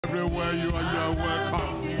Everywhere you are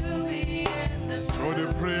welcome. To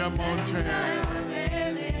the prayer mountain.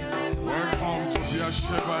 Welcome to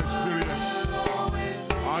Beersheba experience.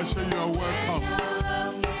 I say you are welcome.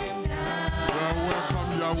 You are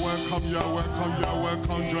welcome, you are welcome, you are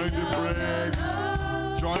welcome. Join the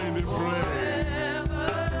praise. Join the praise.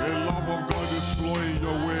 The love of God is flowing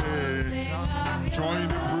your way. Join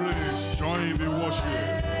the praise, join the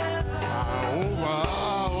worship. Over.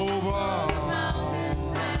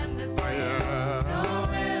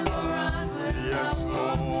 Yes,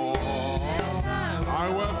 Lord. I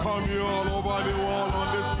welcome you all over the world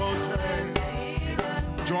on this mountain.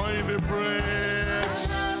 Join the praise.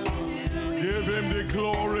 Give him the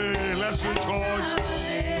glory. Let's rejoice.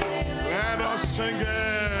 Let us sing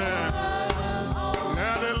it.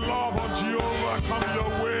 Let the love of Jehovah come your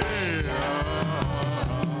way.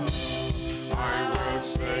 I will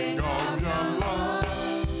sing of your love.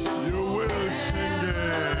 You will sing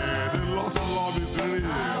it. The lost love is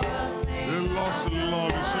real. The lost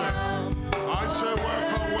love is here. I say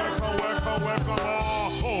welcome, welcome, welcome, welcome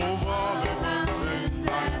all over the mountains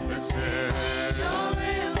and the sea.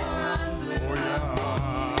 Oh yeah.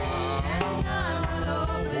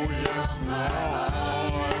 Oh yes,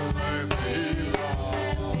 Lord. Let me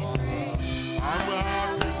Lord. I'm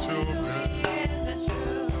happy to be.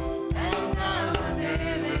 And I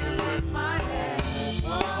will lift my head.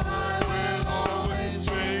 We'll always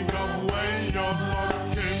sing of when your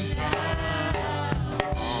love came down.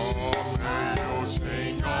 Oh, may you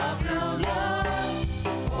sing of his love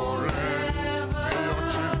forever. May your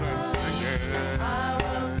children sing it. I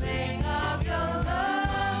will sing of your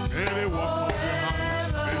love. Any walk of your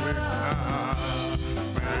hand, feel it now.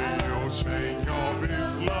 May you sing of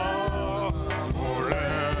his love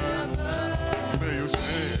forever. May you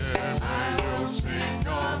sing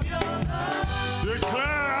of your love.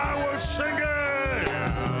 Declare, I will sing it.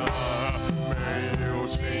 May you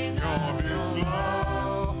sing of his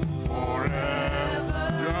love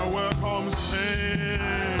forever. You are welcome, sing.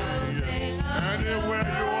 Anywhere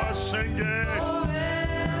you are, sing it.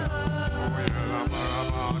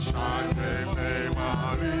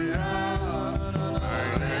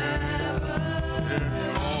 It's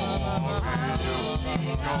Lord, may you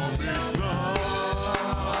sing of his love.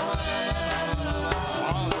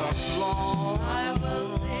 Father's love. I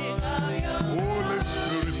will sing of your Holy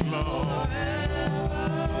Spirit love.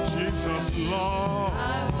 Jesus love.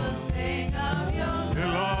 I will sing of your the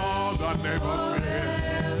love that never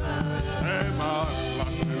fails.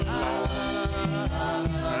 Everlasting love.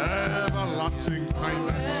 Everlasting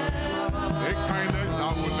kindness. A kindness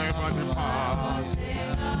that will never depart.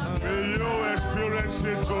 May you experience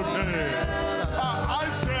it today. I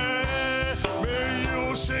say, may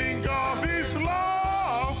you sing of his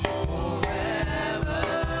love forever.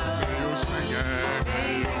 May you sing it,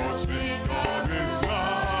 may you sing of his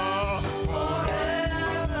love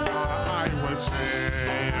forever. I will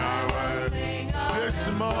sing, this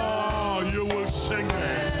morning you will sing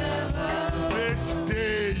it. This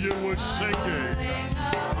day you will sing it.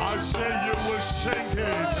 I say you will sing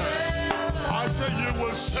it. I say you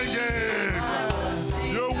will sing it.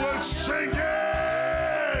 You will sing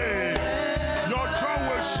it. Your jaw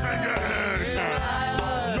will sing it.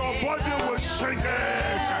 Your body will sing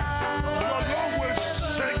it. Your lung will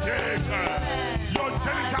sing it. Your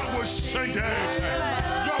genital will sing it.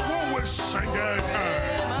 Your womb will sing it.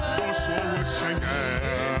 Your soul will sing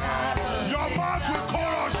it. Your mouth will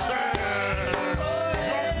chorus it.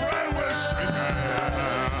 Your friend will sing it.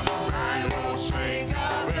 May you sing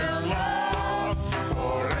of his love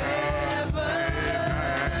forever.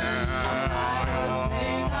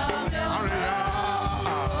 Amen.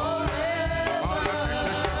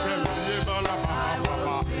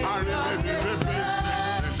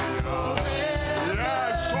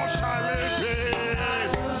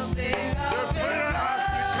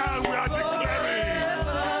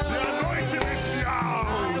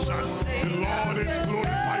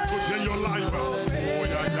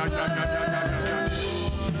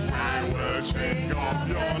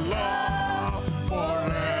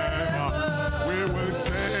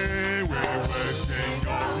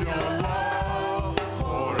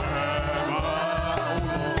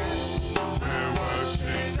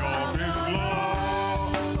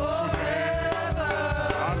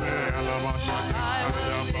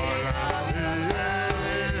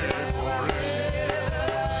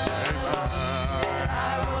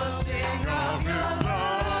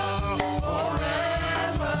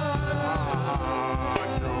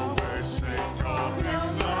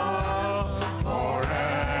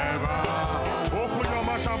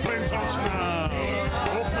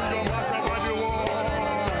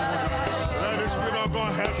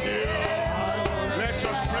 appear. Let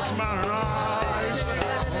your spirit man rise.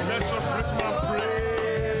 Let your spirit man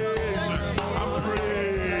praise and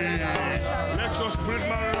pray. Let your spirit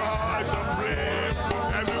man rise and pray.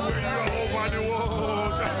 Everywhere you are over the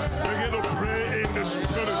world, begin to pray in the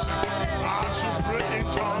spirit. As you pray in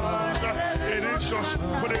tongues, it is your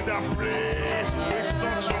spirit that pray. It's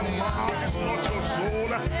not your mouth, it's not your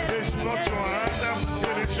soul, it's not your hand,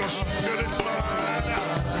 it is your spirit, man.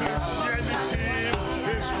 Christianity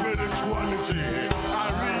is spirituality. I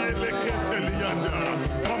really can't tell you.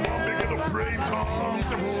 Come on, begin to pray in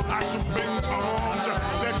tongues. As you pray in tongues,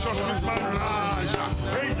 let your spirit man rise.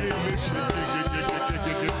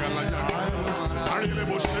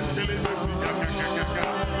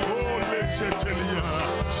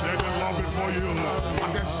 Set the Lord before you. I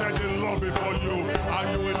said, set the Lord before you, and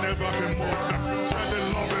you will never be moved. Set the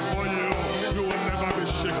Lord before you, you will never be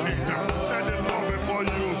shaken. Set the Lord before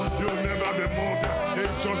you, you will never be moved.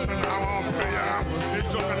 It's just an hour of prayer. It's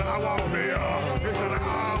just an hour of prayer. It's an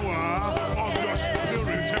hour of your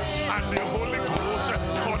spirit and the Holy Ghost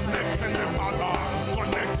connecting the Father,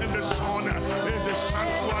 connecting the Son. It's a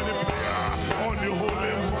sanctuary prayer on the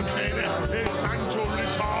holy mountain. It's sanctuary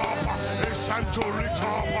top. It's sanctuary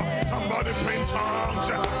top. Somebody pray in tongues.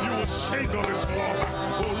 You will sing on this love.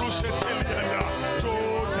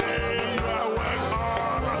 Today you are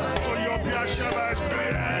welcome to your Beersheba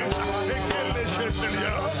experience.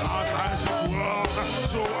 As Isaac was,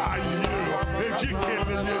 so are you.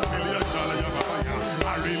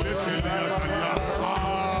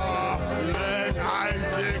 Let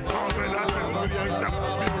Isaac covenant experience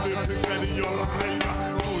be repeated in your life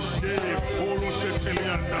today.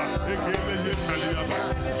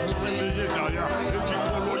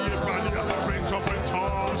 Bring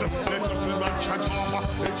tongues. Let us be back chat up.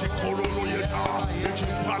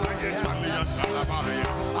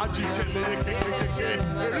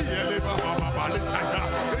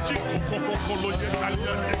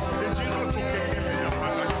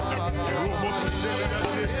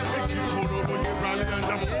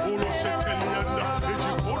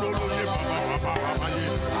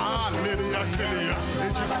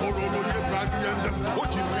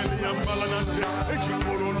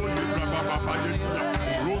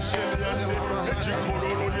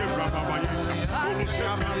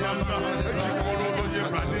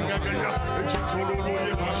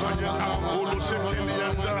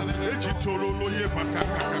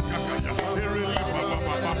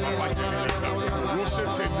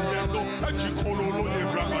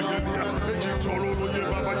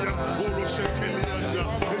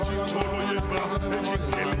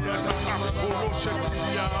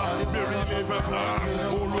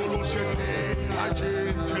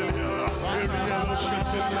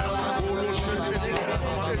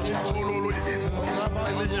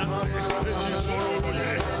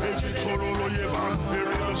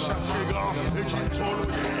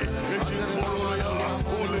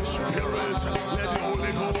 Holy Spirit, let the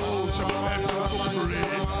Holy Ghost help you to pray.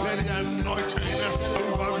 Let the anointing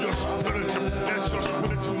of your spirit, let your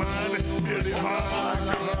spirit man be revived.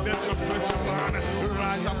 Let your spirit man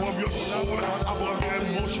rise above your soul, above your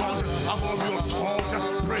emotions, above your thoughts.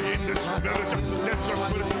 Pray in the spirit. Let your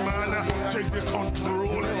spirit man take the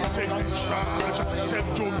control, take the charge, take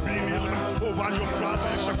dominion over your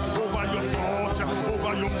flesh, over your thoughts,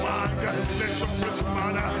 over your mind. Let your spirit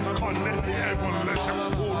man connect the heavenly.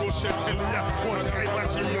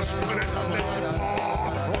 Whatever's in your spirit, let it pour,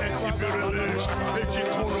 let it be released.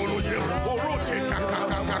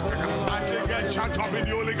 I say, get chat up in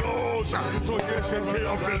the Holy Ghost. Today is a day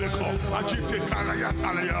of miracle. Ajite Karaya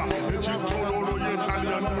Talaya, Ejitolo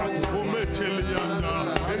Yetaliana, Umeteliana,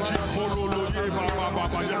 Ejikolo Yeba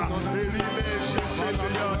Babaya, Erile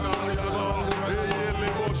Sheteliana,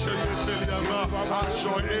 Eyelebo Sheteliana. I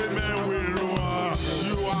saw amen with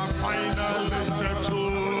you are finally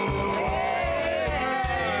settled.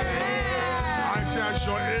 I said,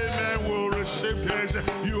 your amen will receive this.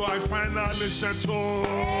 You are finally settled.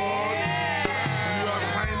 You are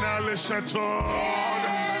finally settled.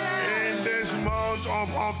 In this month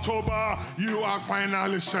of October, you are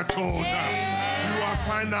finally settled. You are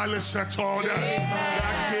finally settled.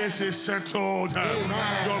 That case is settled.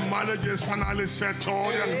 Your marriage is finally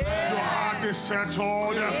settled. Your heart is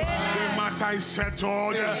settled. The matter is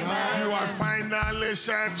settled. You are finally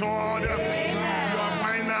settled. You are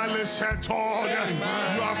finally settled.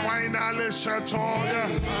 You are finally settled.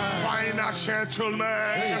 Final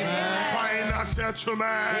settlement. Final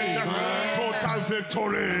settlement. Total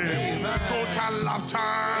victory. Total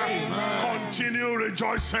laughter. Continue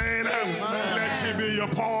rejoicing. Let it be your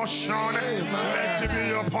portion. Let it be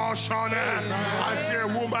your portion. I say,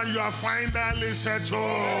 woman, you are finally settled.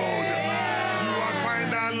 You are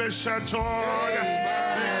finally settled.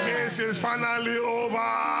 The case is finally over.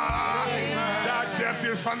 That debt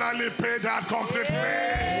is finally paid out completely.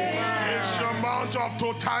 It's your month of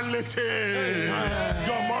totality.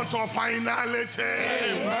 Your month of finality.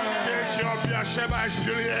 Take your Beersheba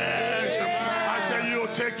experience. I say you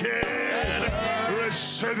take it.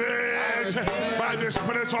 Receive it by the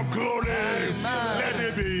Spirit of glory. Let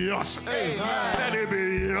it be yours. Let it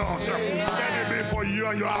be yours. Let it be for you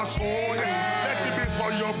and your household. Let it be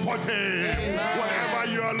for your body. Whatever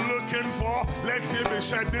you are looking for, let it be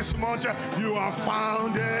said this month. You have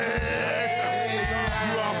found it.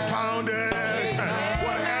 You have found it.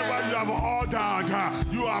 Whatever you have ordered,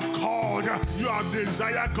 you have called, you have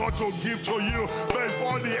desired God to give to you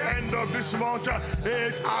before the end of this month,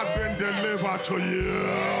 it has been delivered to you.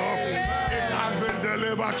 It has been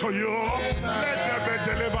delivered to you. Let them be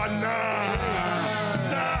delivered now.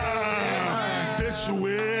 Now. This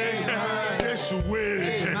week,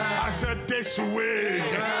 I said this week,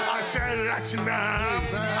 I said right now,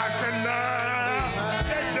 I said now.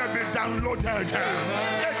 Let them be downloaded.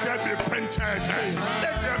 Let them be printed.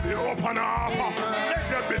 Let them be opened up. Let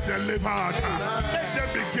them be delivered. Let them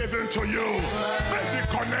be given to you. Make the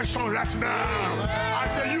connection right now. I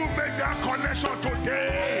say you make that connection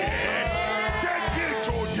today. Take it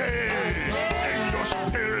today. In your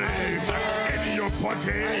spirit, in your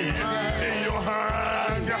body, in your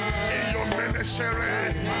hand, in your ministry.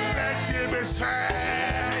 Let it be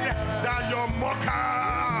said that your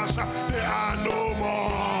mockers, they are no more.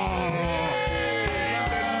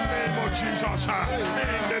 Jesus,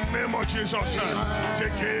 in the name of Jesus,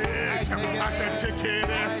 take it. I said, take it.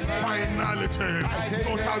 Finality,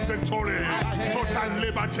 total victory, total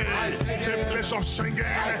liberty, the place of singing,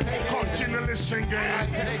 continually singing,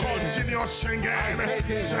 continuous singing,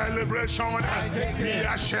 celebration.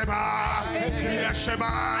 Beersheba,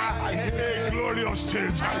 Beersheba, a glorious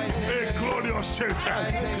state, a glorious state.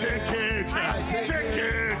 Take it, take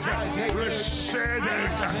it, receive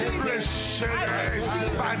it, receive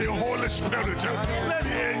it by the Holy Spirit. Let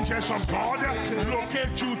the angels of God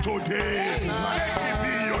locate you today. Let it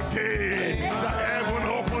be your day that heaven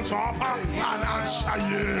opens up and answer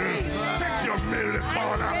you. Take your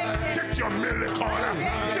miracle. Take your miracle.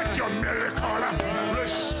 Take your miracle.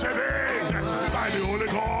 Receive it by the Holy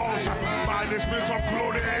Ghost, by the Spirit of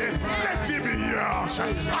glory. Let it be yours.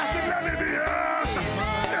 I said, let it be yours.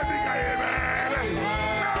 Say big amen.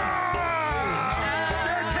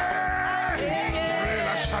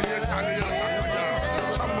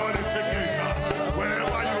 Somebody take it.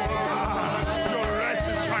 Wherever you are, your rest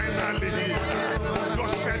is finally here. Your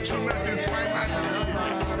settlement is finally here.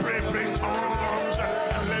 Pray, pray tongues,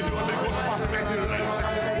 and let the Holy Ghost perfect the rest.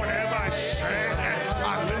 Whatever I say,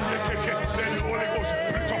 let the Holy Ghost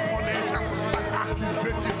preach upon it and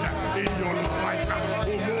activate it in your life.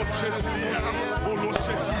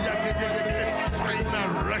 Final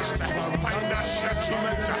rest, final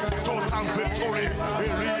settlement, total victory.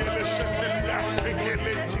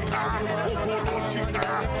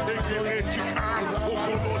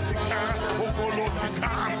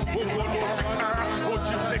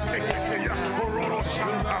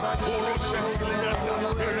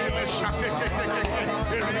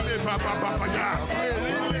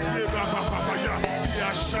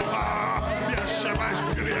 Beersheba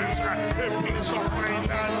experience, a place of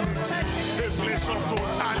finality, a place of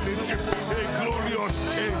totality, a glorious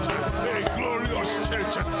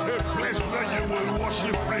state, a place where you will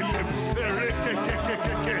worship freely, a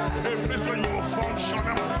place where you will function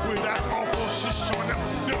without opposition,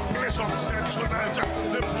 the place of settlement,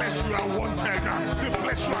 the place you are wanted, the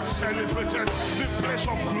place you are celebrated, the place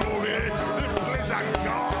of glory, the place that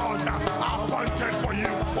God appointed for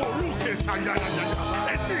you.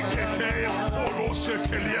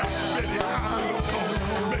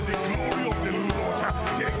 May the glory of the Lord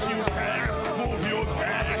take you there, move you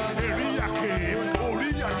there.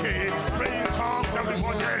 Pray in tongues,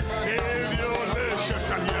 everybody.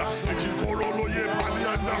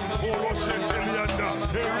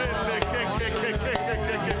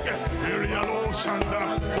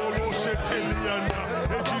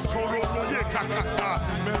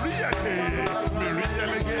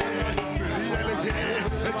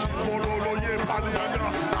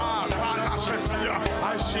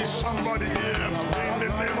 I see somebody here in the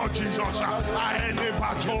name of Jesus. Any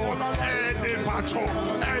battle,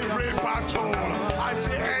 every battle. I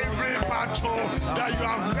see every battle that you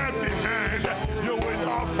have left behind, you will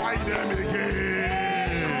not fight them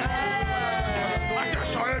again. I said,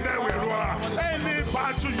 surrender with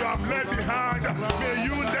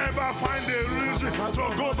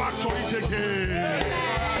back to it again.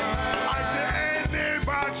 I say any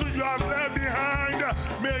battle you have left behind,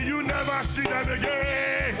 may you never see them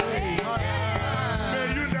again.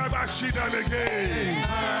 May you never see them again.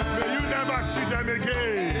 May you never see them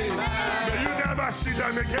again. May you never see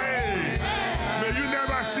them again. May you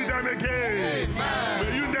never see them again.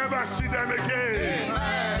 May you never see them again.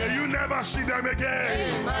 May you never see them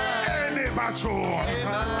again. Any battle,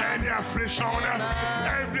 any affliction,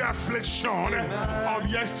 every affliction of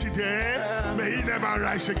yesterday, may he never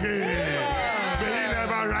rise again. May he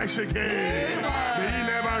never rise again. May he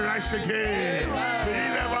never rise again. May he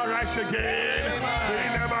never rise again. May he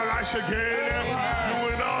never rise again. You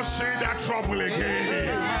will not see that trouble again.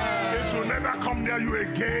 It will never come near you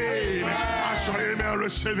again. As your amen,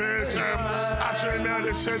 receive it. As your amen,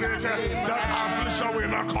 receive it. That affliction will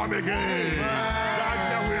not come again. That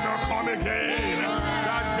devil will not come again.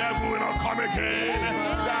 That devil will not come again.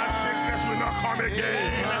 That sickness will not come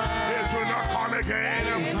again. It will not come again.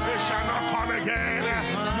 It shall not come again.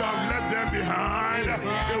 You have left them behind.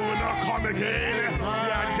 It will not come again.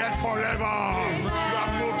 They are dead forever. You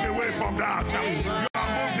have moved away from that. You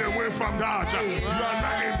have moved away from that. You are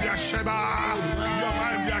not in Beersheba. You are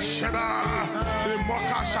not in Beersheba. The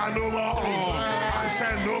mockers are no more. I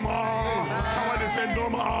say no more. Somebody say no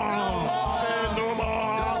more. Say no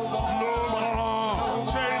more. No more.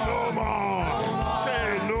 Say no more.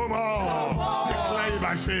 Say no more. Declare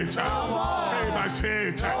by faith. Say by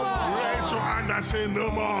faith. Raise your hand and say no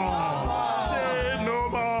more. Say no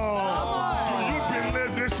more. Do you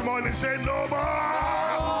believe this morning? Say no more.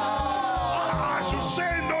 As you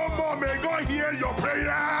say no more, may God hear your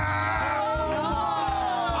prayer.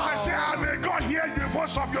 I say, may God hear the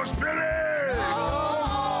voice of your spirit.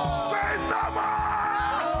 Say no more.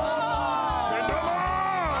 Say no more.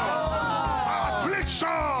 Affliction.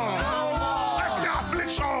 I say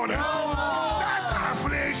affliction. That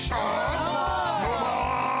affliction. No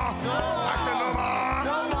more. I say no more.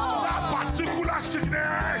 That particular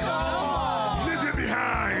sickness. Leave it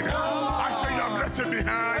behind. I say you have left it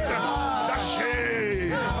behind. That shame.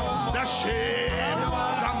 That shame.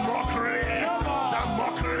 That mockery. That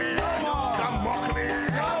mockery. That mockery.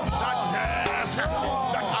 That death.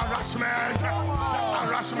 That harassment. That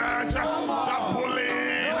harassment. That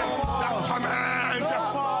bullying. That torment.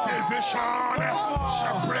 Division.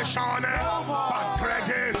 Separation. Bad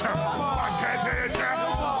credit. Bad credit.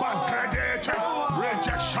 Bad credit.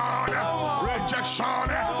 Rejection. Rejection.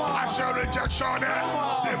 I say rejection.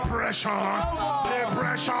 Depression.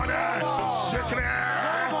 Depression.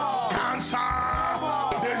 Sickness. Cancer.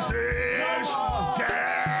 Disease.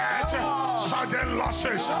 Death. Sudden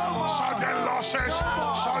losses. Sudden losses.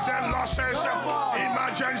 Sudden losses.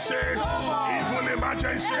 Emergencies. Evil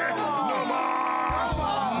emergency. No more.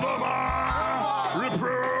 No more.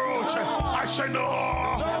 Reproach. I say no.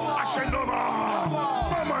 I say no more.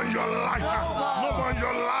 No more in your life. No more in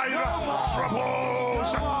your life.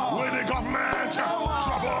 Troubles with the government.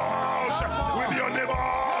 Troubles with your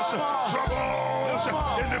neighbors. Troubles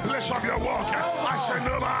in the place of your work. I say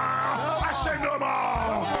no more. I say no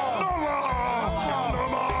more. No more. No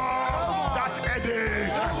more. That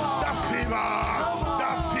headache. That fever.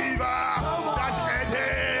 That fever. That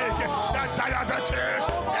headache. That diabetes.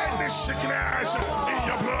 Any sickness in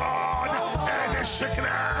your blood. Any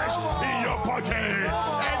sickness in your body.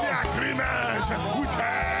 Any agreement with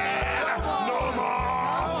hell. No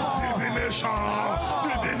more. Divination.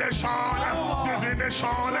 Divination.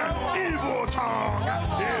 Divination. Evil tongue.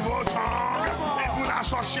 Evil tongue. Evil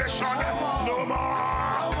association. No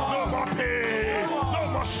more. No more pain. No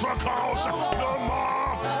more struggles. No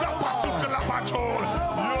more. That particular battle.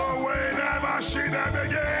 You will never see them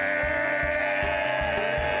again.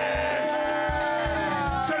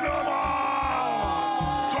 Say no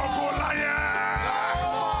more. To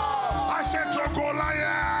Goliath. I said to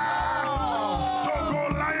Goliath. To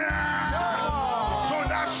Goliath. To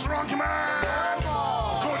that strong man.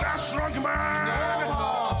 To that strong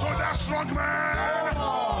man. To that strong man.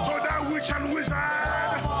 To that witch and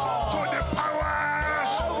wizard. To the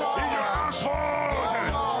powers in your household.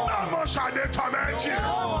 No more shall they torment you.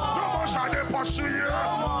 No more shall they pursue you.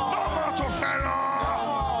 No more to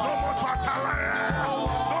Pharaoh. No more to Atalaya.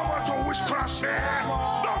 No more to witchcraft.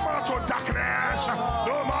 No more to darkness.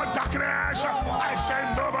 No more darkness. I say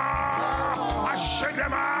no more. I shake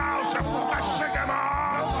them out. I shake them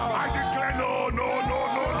out. I declare no, no, no,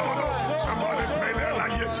 no, no, no. Somebody pray there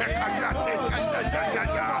like you take a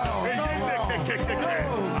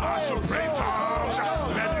as you pray in tongues,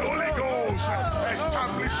 let the Holy Ghost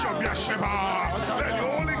establish your Beersheba. Let the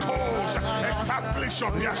Holy Ghost house. Establish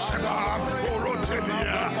your Beersheba,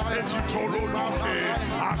 Orotelia, Ejitololoke.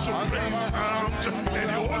 As you pray in tongues, and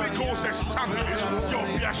the Holy Ghost establish your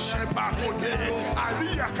Beersheba today.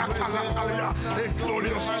 Aliyah Kakalatalia, a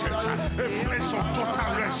glorious church, a place of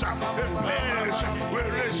total rest, a place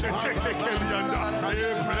where rest take a Kelianda, a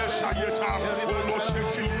place Ayeta,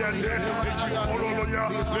 Oloshetiliande, Ejitololoya.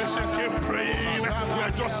 Listen, keep praying. We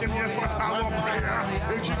are just in here for our prayer.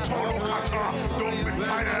 Don't be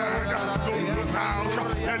tired. Don't look out.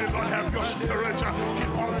 Let the Lord help your spirit.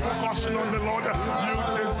 Keep on focusing on the Lord. You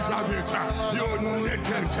deserve it. You need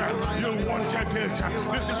it. You wanted it.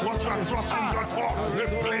 This is what you are trusting God for. A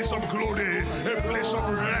place of glory. A place of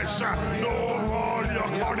rest. No more your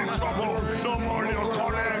calling trouble. No more your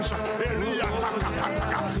callings.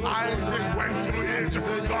 Isaac went through it.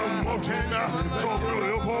 God moved him to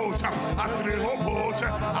Rehoboth. At Rehoboth,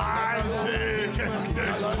 Isaac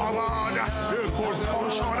discovered a good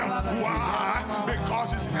function. Why?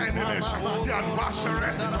 Because his enemies, the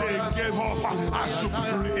adversary, they gave up. As you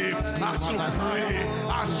pray, as you pray,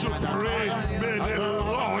 as you pray, may the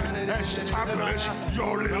Lord establish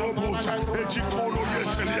your Rehoboth,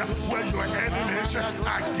 where your enemies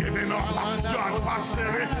are giving up. Your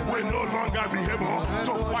adversary will no longer be able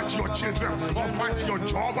to fight your children or fight your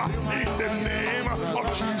job in the name of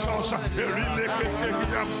Jesus.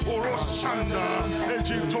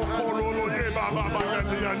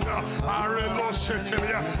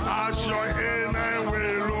 As your amen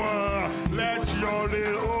will roar, let your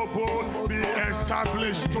Rehoboth be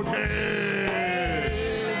established today.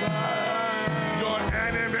 Your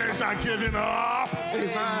enemies are giving up.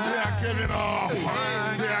 They are giving up.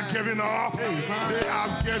 They are giving up. They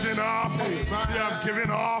have given up. They have given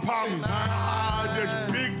up. They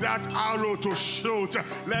pick that arrow to shoot.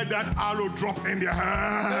 Let that arrow drop in their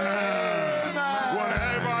hand.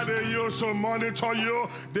 Whatever they use to monitor you,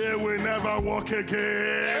 they will never work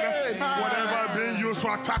again. Whatever they use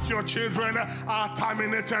to attack your children are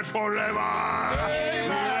terminated forever.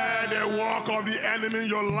 Let the work of the enemy in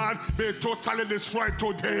your life be totally destroyed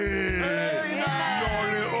today. Your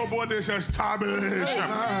Rehoboth is established.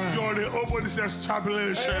 Your Rehoboth is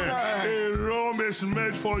established. A room is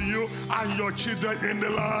made for you and your children in the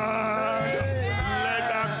land. Let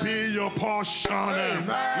that be your portion.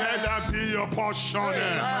 Let that be your portion.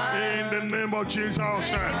 In the name of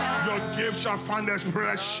Jesus, your gift shall find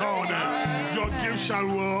expression. Your gift shall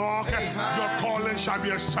walk. Your calling shall be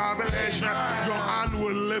established. Your hand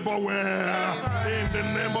will labor well. In the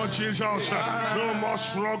name of Jesus, no more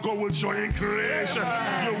struggle with your increase.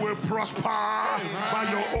 You will prosper by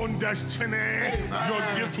your own destiny. Your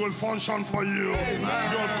gift will function for you.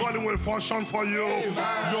 Your calling will function for you.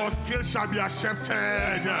 Your skills shall be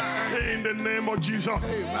accepted. In the name of Jesus.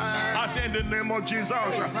 I say in the name of Jesus.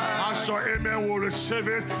 As your amen will receive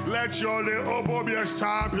it, let your Rehoboth be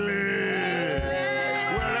established.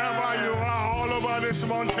 Wherever you are, all over this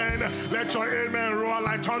mountain, let your amen roar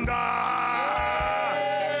like thunder.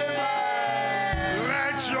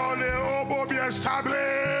 Let your Rehoboth be established.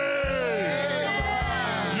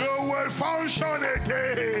 You will function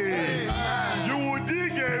again. You will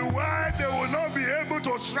dig a well, they will not be able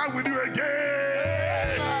to strike with you again.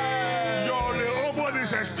 Your Rehoboth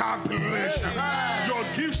is established. Your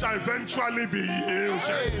gift shall eventually be used.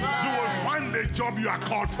 You will find the job you are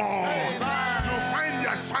called for. You will find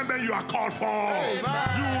the assignment you are called for.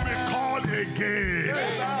 You will be called again.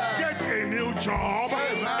 Get a new job, a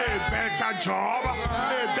better job,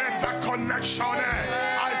 a better connection.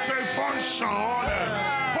 I say function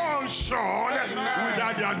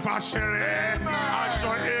without the adversary. As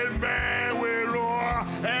your amen will roar,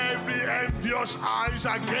 every envious eyes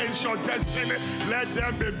against your destiny, let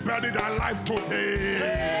them be buried alive today.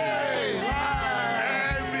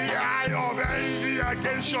 Every eye of envy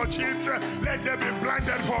against your children, let them be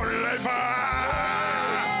blinded forever.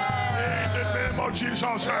 In the name of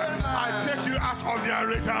Jesus, I take you out of their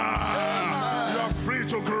radar. You are free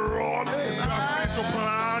to grow. You are free to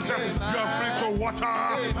plant. You are free to water.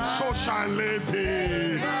 So shall it be.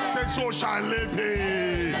 Say so shall it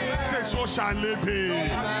be. Say so shall it be.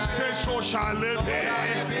 Say so shall it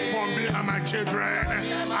be. For me and my children,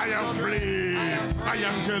 I am free. I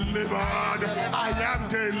am delivered. I am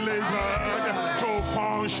delivered to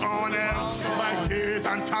function. My gift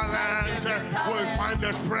and talent will find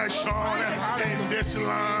expression in this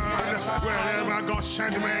land. Wherever God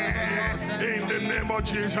sent me. In the name of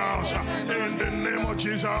Jesus. In the name of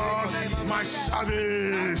Jesus. My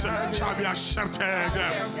service shall be accepted.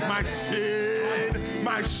 My seed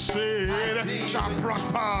shall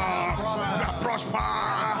prosper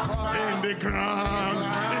in the ground.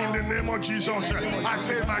 In the name of Jesus. I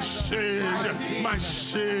say my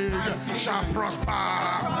seed shall prosper.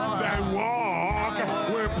 Thy walk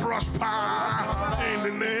will prosper in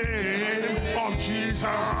the name of Jesus.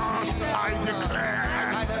 I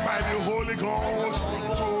declare by the Holy Ghost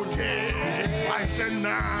today. I say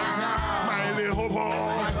now, my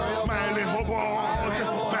Rehoboth,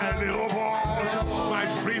 my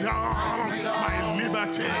freedom, my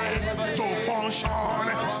liberty to function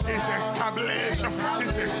is established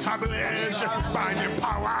by the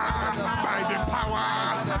power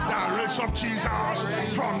that raised up Jesus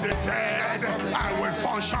from the dead. I will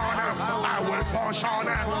function, I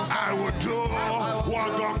will do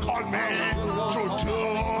what God called me to do.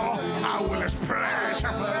 I will express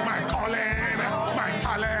my calling, my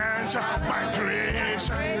talent, my grace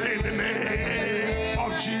in the name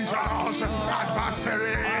of Jesus.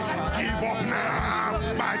 Adversary, give up now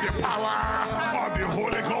by the power of the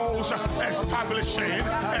Holy Ghost, establishing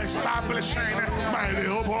my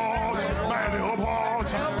Rehoboth.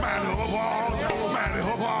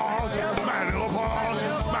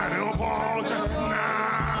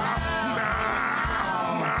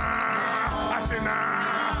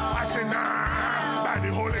 I say now, by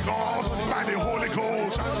the Holy Ghost,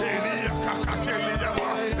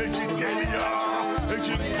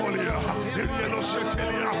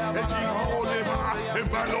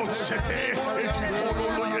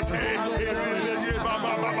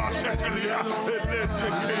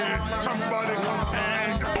 somebody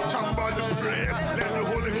contend, somebody pray, let the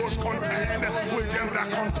Holy Ghost contend with them that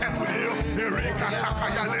contend with you.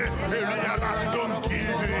 Don't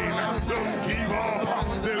give in, don't give up.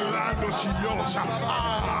 The land of yours.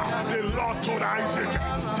 The Lord told Isaac,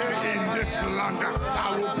 stay in this land. I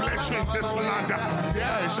will bless you in this land.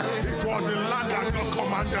 Yes, it was the land that God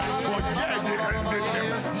commanded, but yet they ended him,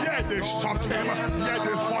 yet they stopped him, yet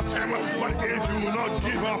they fought him. But if you will not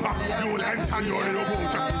give up, you will enter your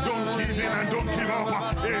Rehoboth. Don't give in and don't give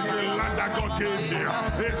up. It's the land that God gave you.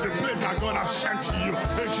 It's the place that God has sent to you.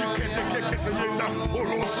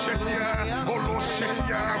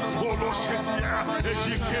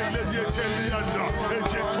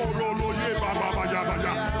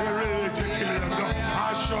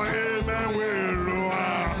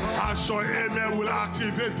 Amen will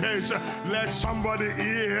activate this. Let somebody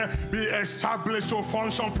here be established to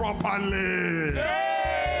function properly.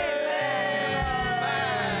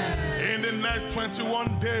 In the next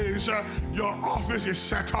 21 days, your office is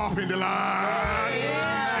set up in the land.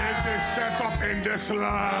 It is set up in this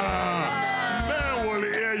land. Men will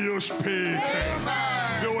hear you speak.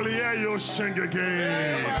 They will hear you sing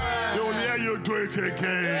again. They will hear you do it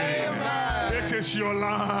again. It is your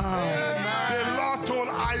land. The Lord told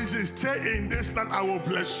Isaac, stay in this land, I will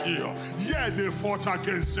bless you. Yeah, they fought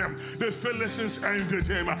against him. The Philistines envied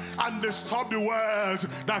him, and they stopped the world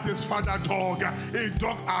that his father dug. He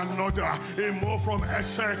dug another. He moved from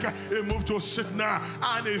Issac, he moved to Sitna,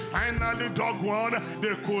 and he finally dug one.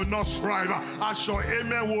 They could not strive. I sure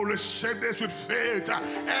amen will receive this with faith.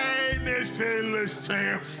 Any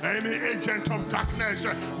Philistine, any agent of darkness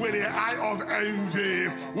with the eye of envy,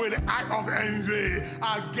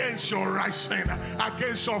 against your rising,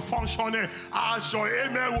 against your functioning, as your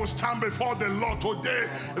amen will stand before the Lord today.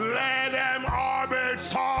 Let them all be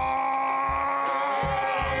stopped.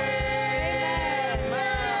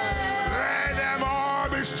 Let them all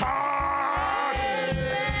be stopped.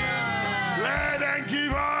 Let them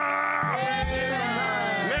give up.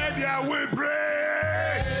 Let their will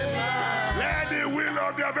break. Let the will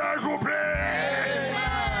of their vehicle break.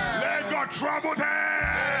 Let God trouble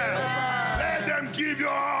them. Let them give you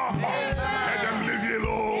up. Let them leave you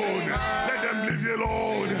alone. Let them leave you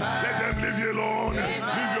alone. Let them leave you alone.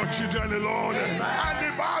 Leave your children alone. And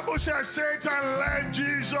the Bible says, Satan, let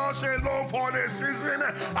Jesus alone for the season.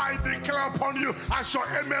 I declare upon you, as your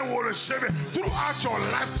amen will receive it throughout your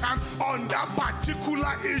lifetime on that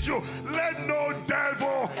particular issue. Let no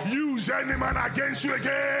devil use any man against you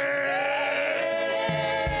again.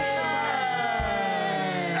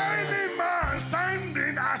 Any man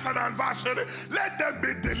standing as an adversary, let them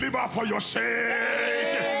be delivered for your sake.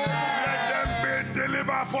 Let them be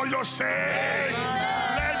delivered for your sake.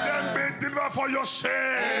 Let them be delivered for your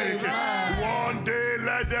sake. One day,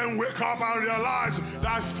 let them wake up and realize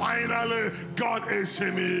that finally God is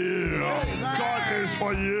in you. God is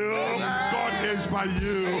for you. God is by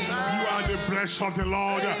you. You are the blessed of the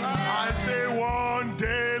Lord. I say one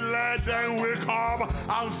day, let them wake up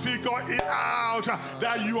and figure it out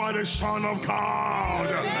that you are the Son of God.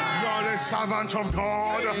 You are a servant of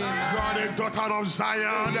God. You are a daughter of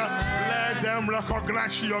Zion. Let them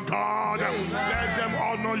recognize your God. Let them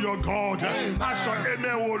honor your God. As your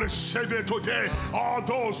amen will receive it today. All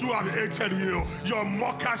those who have hated you, your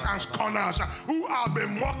mockers and scorners, who have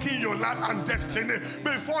been mocking your life and destiny,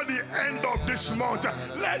 before the end of this month,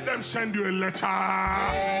 let them send you a letter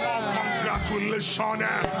of congratulations.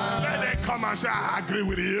 Let them come and say, I agree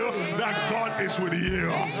with you that God is with you.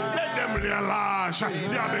 Let them realize they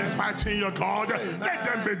have been fighting your God. Let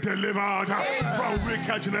them be delivered from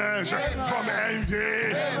wickedness, from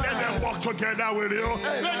envy. Let them walk together with you.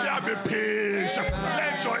 Let there be peace.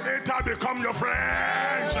 Let your hater become your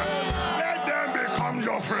friends. Let them become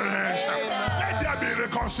your friends. Let there be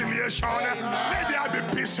reconciliation. Let there be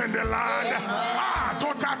peace in the land.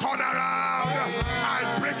 Total turnaround.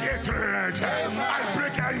 I break hatred. I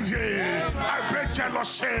break envy. I break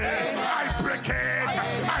jealousy. I break it.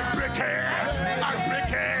 I break it. I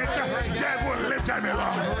break it. Devil, leave them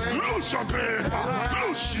alone. Lose your grip.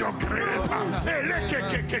 Lose your grip. Begin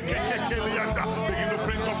to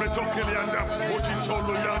bring up the Tokilianda.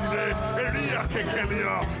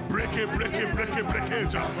 Break it, break it, break it, break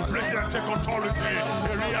it. Break it and take authority.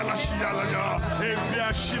 In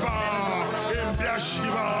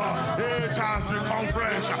Beersheba, it has the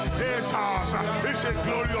conference. It's a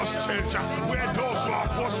glorious church where those who are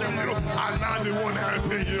opposing you are now the one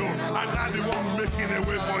helping you, are now the one making a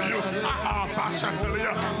way for you.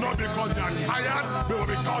 Not because they are tired, but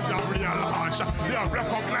because they have realized, they have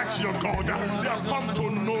recognized your God. They have come to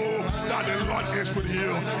know that the Lord is with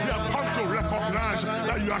you. They have come to recognize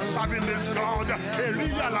that you are serving this God.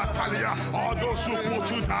 All those who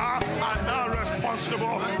put you down are now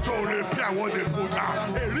responsible to repair what they put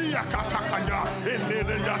down.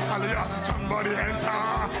 Somebody enter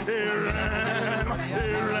a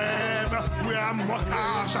realm where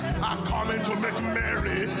mockers are coming to make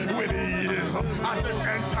merry with you. I said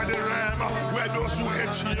enter the realm where those who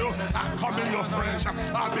hate you are coming your friends,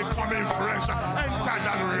 are becoming friends. Enter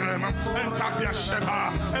that realm. Enter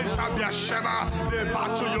Beersheba. Enter Beersheba. The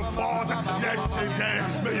battle you fought yesterday,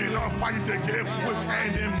 may you not fight again with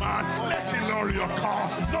any man. Let it not reoccur.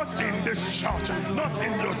 Not in this church, not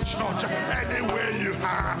in your church, anywhere you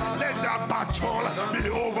are. Let that battle be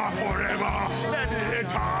over forever. Let the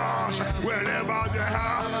haters, wherever they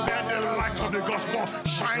are, let the light of the gospel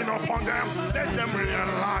shine upon them. Let them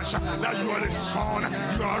realize that you are a son,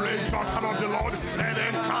 you are a daughter of the Lord. Let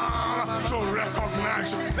them come to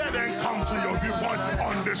recognize, let them come to your viewpoint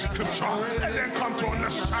on the scripture. Let them come to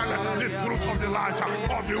understand the truth of the light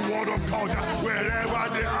of the word of God. Wherever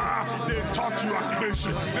they are, they thought you are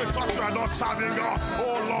crazy. They thought you are not serving God.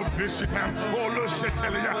 Oh Lord, visit them. Oh Lord,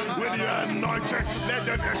 with your anointing, let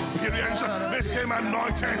them experience the same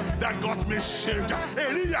anointing that got me saved.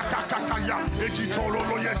 Let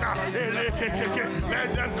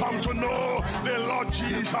them come to know the Lord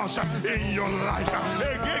Jesus in your life.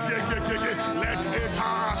 Let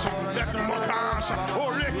haters, let mockers,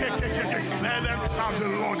 let them serve the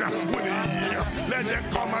Lord with a year. Let them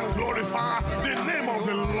come and glorify the name of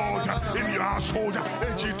the Lord in your household.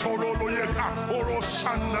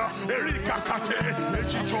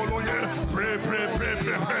 Pray, pray, pray,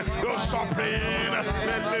 pray, pray. Don't stop praying.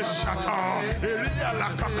 Let this shatter.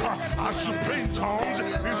 As you pray in tongues,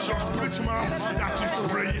 it's your spirit man that is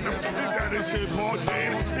praying. If there is a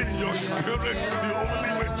burden in your spirit, the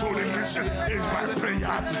only way to release it is by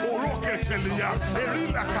prayer.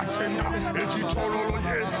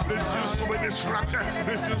 Refuse to be distracted.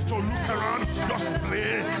 Refuse to look around. Just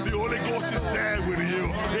pray. The Holy Ghost is there with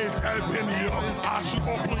you. He's helping you. As you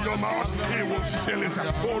open your mouth, He will fill it.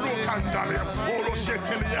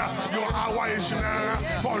 Your hour is now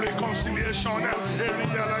for reconciliation.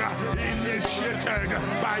 Initiated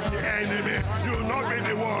by the enemy. You will not be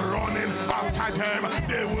the one running after them.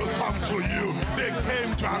 They will come to you. They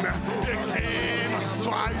came to Abraham. They came to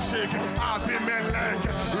Isaac. Abimelech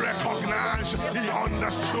recognized. He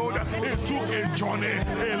understood. He took a journey,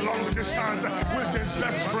 a long distance with his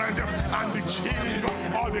best friend and the chief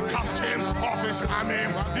or the captain of his army.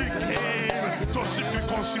 He came to seek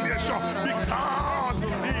reconciliation because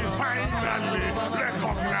he finally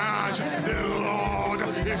recognized the Lord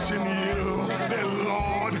is in you. The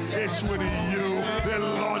Lord is with you. The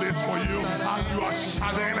Lord is for you. And you are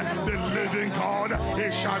serving the living God.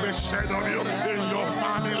 It shall be said of you in your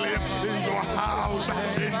family, in your house,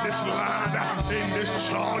 in this land, in this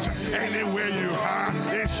church, anywhere you are,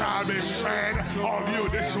 it shall be said of you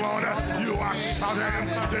this morning, you are serving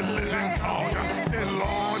the living God. The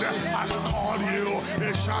Lord has called you.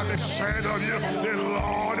 It shall be said of you, the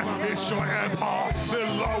Lord is your helper. The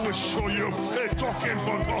Lord will show you a token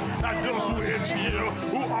from God that those who hate you,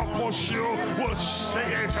 who oppose you, will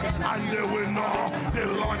say it, and they will know the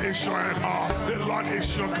Lord is your helper. The Lord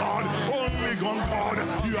is your God. Only God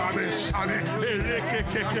you have been serving.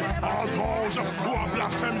 All those who have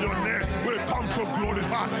blasphemed your name will come to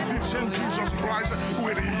glorify the same Jesus Christ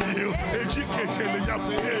with you.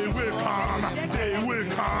 They will come. They will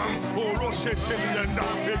come.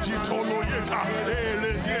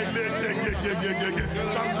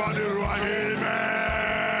 Somebody roar amen.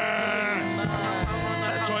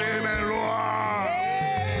 That's your amen roar.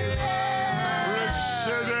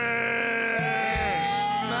 Receive it.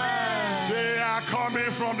 They are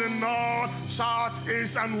coming from the north, south,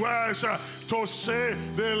 east, and west to say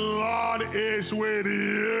the Lord is with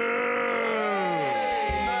you.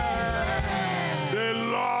 The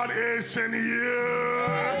Lord is in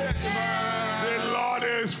you. The Lord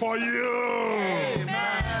is for you.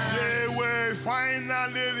 They will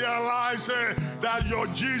finally realize that your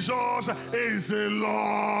Jesus is the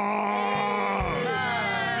Lord.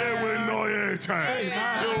 They will know it. They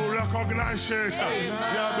will recognize it. They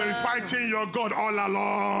have been fighting your God all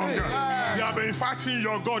along. They have been fighting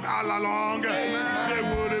your God all along. They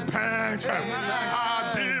will repent.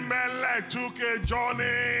 Abimelech took a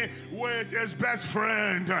journey with his best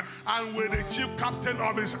friend and with the chief captain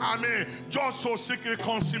of his army just to seek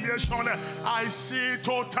reconciliation. I see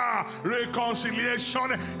total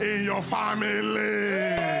reconciliation in your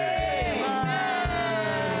family.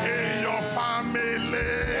 In your family.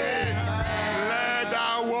 Let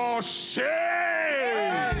that word say.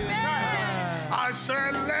 I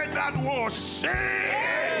said, let that word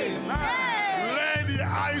say. Let the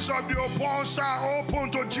eyes of the opposer open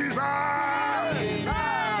to Jesus.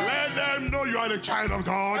 Let them know you are the child of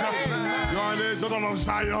God. You are the daughter of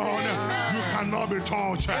Zion. You cannot be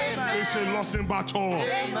touched. It's a losing battle.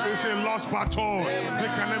 It's a lost battle. They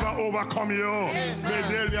can never overcome you. May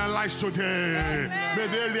they realize today. May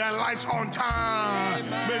they realize on time.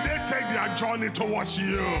 May they take their journey towards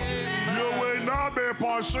you. You will not be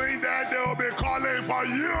pursuing them. They will be calling for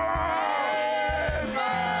you.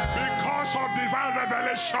 Because of divine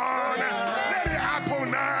revelation. Let it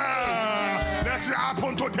happen now. Let it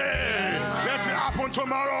happen today. Let it happen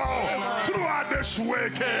tomorrow. Throughout this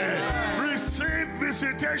week, receive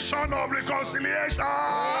visitation of reconciliation.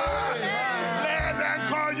 Let them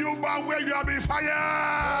call you back where you have been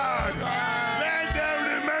fired. Let them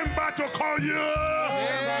remember to call you.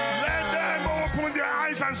 Let them open their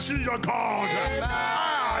eyes and see your God.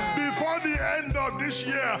 Before the end of this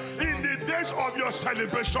year, in the days of your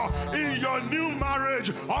celebration, in your new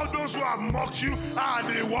marriage, all those who have mocked you are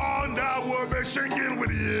the one that will be singing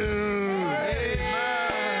with you.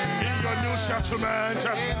 In your new settlement,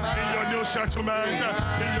 in your new settlement,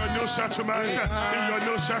 in your new settlement, in your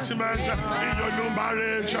new settlement, in your new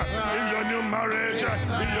marriage, in your new marriage,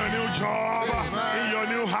 in your new job, in your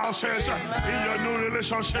new houses, in your new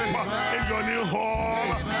relationship, in your new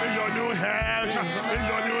home, in your new health, in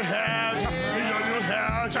your new health, in your new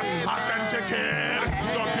health. I said, take it.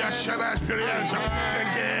 Don't be a shadow experience.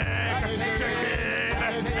 Take it. Take it.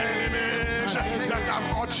 Enemies that have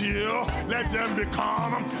hurt you, let them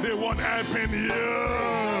become the one helping you.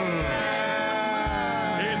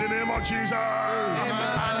 In the name of Jesus.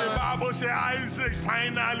 And the Bible says Isaac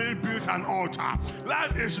finally built an altar.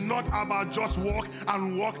 Life is not about just walk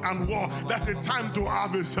and walk and walk. That's a time to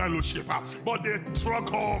have a fellowship. But the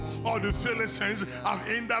struggle of the Philistines have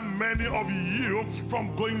hindered many of you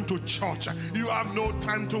from going to church. You have no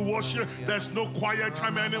time to worship. There's no quiet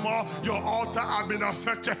time anymore. Your altar has been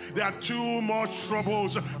affected. There are too much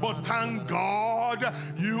troubles. But thank God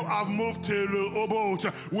you have moved to Rehoboth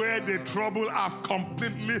where the trouble have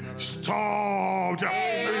completely stopped.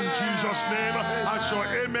 In Jesus' name, as your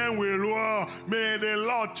amen will roar, may the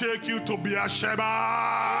Lord take you to Beersheba.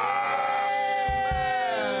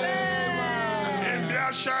 In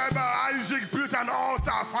Beersheba, Isaac built an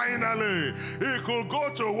altar finally. He could go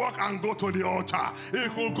to work and go to the altar. He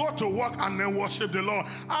could go to work and then worship the Lord.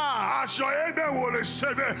 As your amen will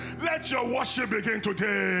receive it, let your worship begin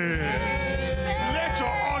today. Let your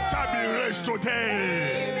altar be raised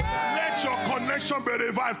today. Let your connection be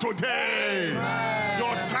revived today.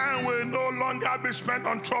 Your time will no longer be spent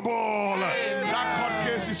on trouble. That court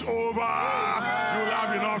case is over. You'll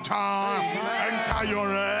have enough time. Enter your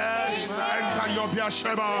rest. Enter your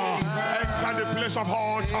Beersheba. Enter the place of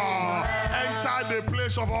altar. Enter the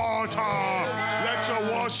place of altar. Let your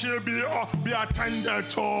worship be attended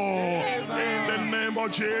to. In the name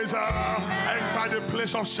of Jesus. Enter the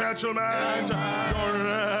place of settlement. Your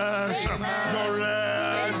rest. Your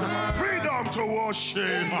rest. Freedom to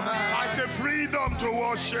worship. I say freedom to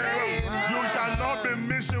worship. You shall not be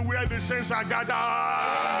missing where the saints are gathered.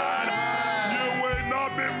 You will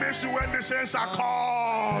not be missing when the saints are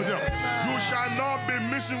called. You shall not be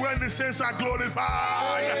missing when the saints are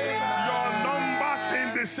glorified. Your numbers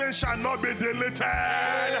in the saints shall not be deleted.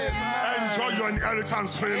 Enjoy your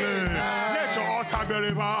inheritance freely. Let your altar be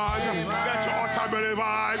revived. Let your altar be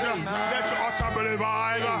revived. Let your altar be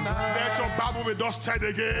revived. Let your Bible be dusted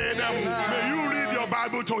again. May you read your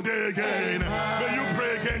Bible today again. May you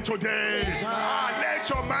pray again today. Let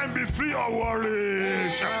your mind be free of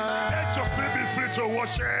worries. Let your spirit be free to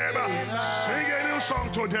worship. Sing a new song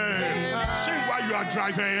today. Sing while you are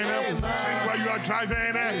driving. Sing while you are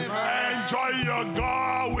driving. Enjoy your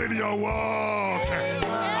God with your work.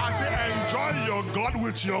 I say enjoy your God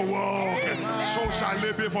with your work. So shall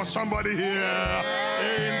it be for somebody here.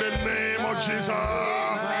 In the name of Jesus.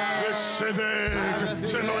 Receive it.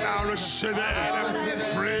 Say, Lord, I receive it.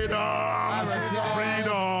 Freedom.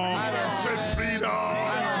 Freedom. Say freedom.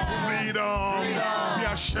 Freedom.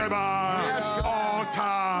 Beersheba.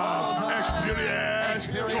 Altar. Experience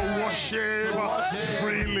to worship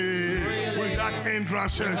freely without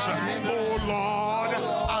hindrances. Oh Lord,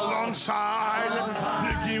 alongside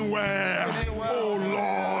digging well. Oh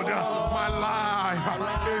Lord, my life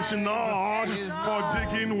is not for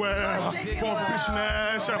digging well, for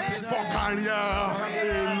business, for career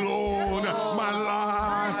alone. My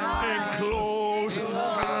life includes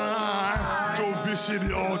time to visit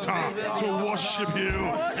the altar, to worship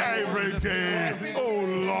you every day. Oh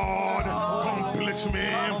Lord, complete me,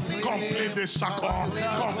 complete the circle,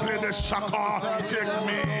 complete the circle. Take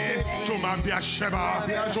me to my Beersheba,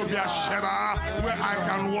 where I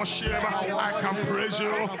can worship, I can praise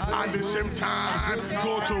you at the same time.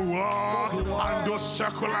 Go to work and do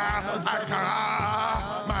secular. I can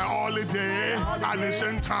have my holiday at the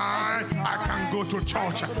same time. I can go to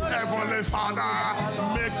church. Heavenly Father,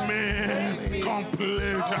 make me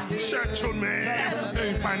complete. Settle me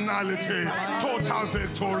in finality, total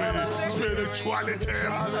victory, spirituality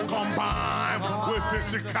combined with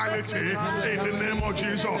physicality. In the name of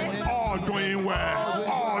Jesus, all doing well,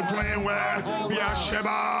 all doing well.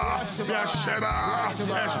 Beersheba, Beersheba,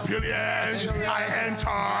 experience. I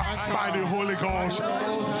enter by the Holy Ghost.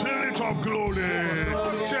 Spirit of glory,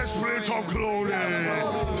 say Spirit of glory,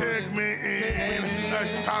 take me in,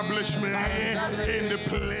 establish me in the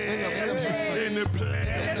place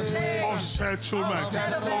of settlement,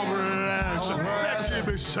 of rest. Let it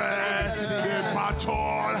be said, the battle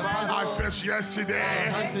I faced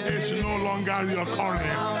yesterday is no longer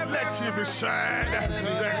reoccurring. Let it be said,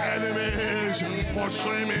 the enemies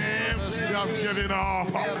pursuing me, they have given up.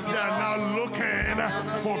 They are now looking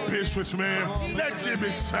for peace with me. Let it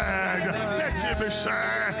be said,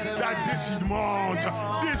 that this month,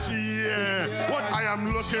 this year, what I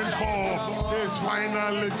am looking for is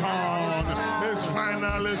finally done. It's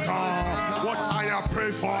finally done. What I have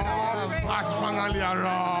prayed for has finally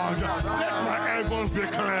arrived. Let my heavens be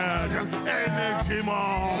cleared. Any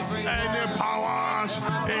demon, any powers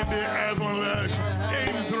in the heavenlies,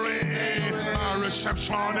 in dream and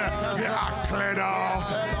reception, they are cleared out.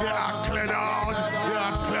 They are cleared out. They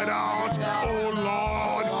are cleared out. Oh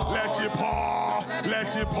Lord, let it pour.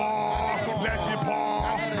 Let it pour. Let it pour.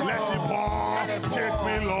 Let it pour. Take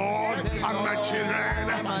me, Lord, and my children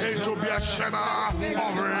into Beersheba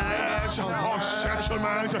of rest, of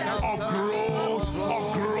settlement, of growth,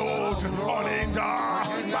 unhindered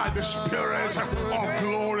by the Spirit of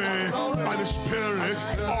glory, by the Spirit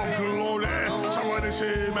of glory. Somebody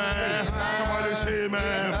say amen. Somebody say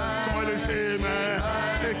amen. Somebody say amen.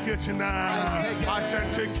 Take it now. I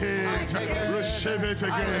said take it. Receive it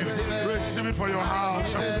again. Receive it for your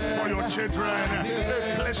house, for your children.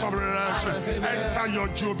 A place of rest. Enter your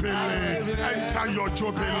jubilee. Enter your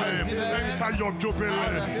jubilee. Enter your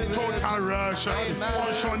jubilee. Total rest.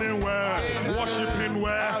 Functioning well. Worshiping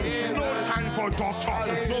well. No time for doctor.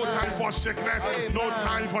 No time for sickness. No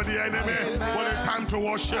time for the enemy. But a time to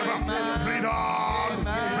worship. Freedom.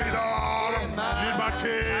 Freedom.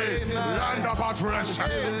 Liberty. Roundabout rest.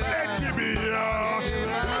 Let it be yours.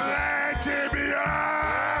 Let it be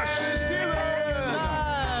yours.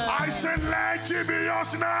 I said let it be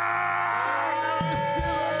yours now.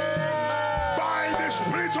 By the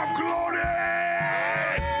Spirit of glory.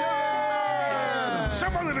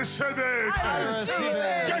 Somebody receive it.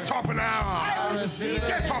 Get up now.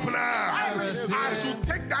 Get up now. As you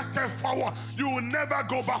take that step forward, you will never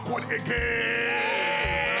go backward again.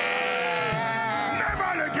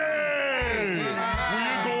 Never again will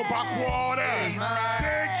you go backward.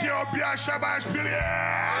 Take your Beersheba experience.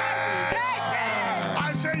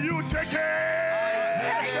 I say you take it.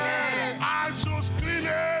 As you scream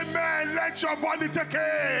amen, let your body take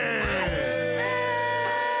it.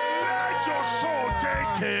 Let your soul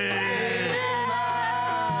take it.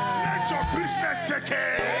 Let your business take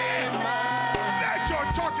it. Let your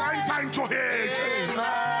church enter into it.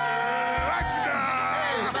 Right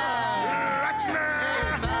now. Right now.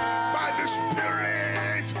 By the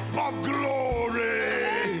Spirit of glory.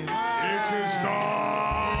 It is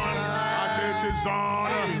done. I say it is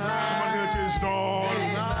done. Somebody, it is done.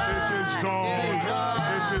 It is done.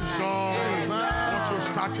 It is done. What you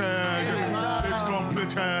started is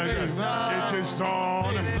completed. It is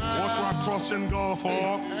done. What you are trusting God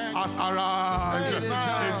for has arrived.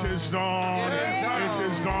 It is done. It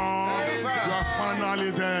is done. You are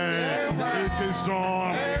finally there. It is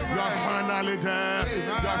done. You are finally there.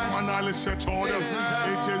 You are finally settled.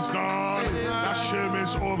 It is done. That shame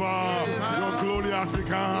is over. Your glory has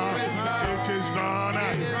begun. It is done.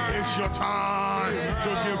 It's your time to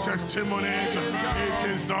give testimonies. It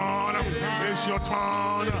is done. It's your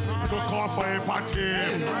turn to call for a party.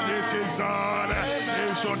 It is done.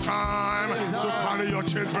 It's your time to carry your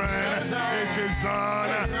children. It is done.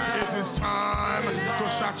 It is time to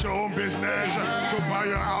start your own business, to buy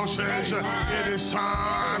your houses. It is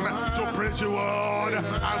time to preach the word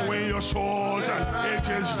and win your souls. It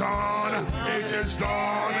is done. It is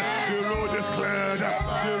done. The road is cleared.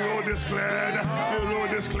 The road is cleared. The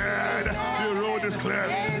road is cleared. The road is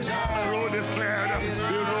cleared. The road is cleared.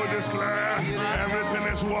 The road is cleared. Everything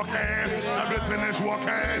is working. Everything is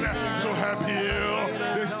working to help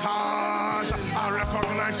you. The stars are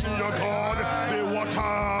recognizing your God. The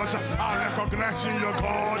waters are recognizing your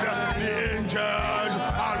God. The angels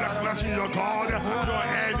are recognizing your God. Your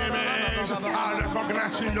enemies are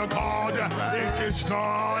recognizing your God. It is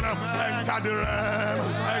done. Enter the realm.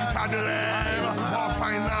 Enter the realm of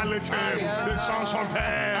finality. The sons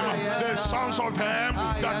of them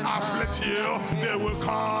that afflict you, they will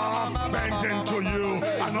come bending to you.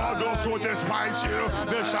 And all those who despise you,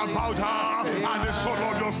 they shall bow down and the sole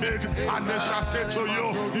of your feet, and they shall say to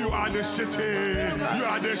you, you are the city, you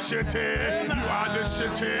are the city, you are the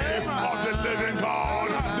city of the living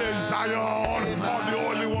God, the Zion of the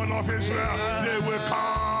Holy One of Israel. They will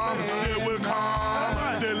come,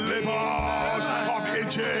 the labors of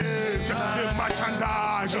Egypt, the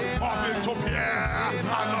merchandise of Ethiopia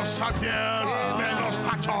and of Sabians, men of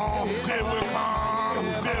stature. They will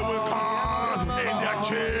come in their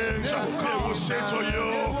chains. They will say to you,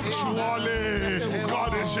 surely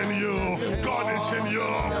God is in you, God is in you,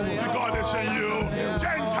 God is in you.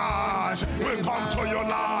 Gentiles will come to your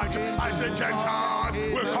light. I say Gentiles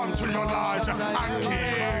will come to your light, and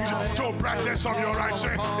kings to brightness of your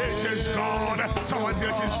rising. It is done. Someone,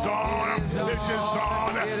 it is done. It is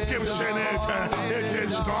done. Give saying it. It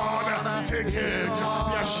is done. Take it.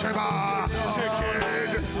 Beersheba. Take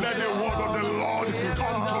it. Let the word of the Lord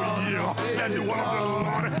come to you. Let the word of the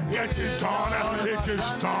Lord get it done. It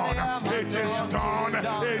is done. It is done.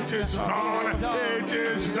 It is done. It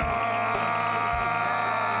is done.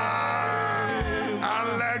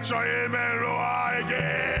 And let your amen roar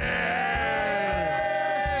again.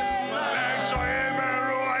 Let your amen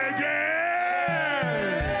roar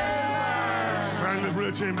again.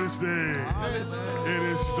 Celebrate him this day. It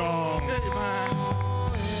is done.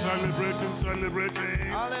 Celebrate him, celebrate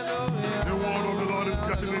him. The word of the Lord is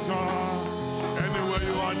getting it done. Anywhere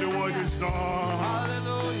you are, the word is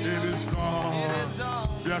done. It is done.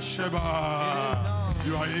 Beersheba,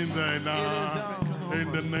 you are in there now.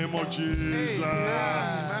 In the name of Jesus,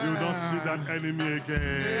 you don't see that enemy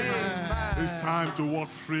again. It's time to walk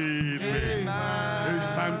freely.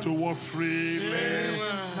 It's time to walk freely.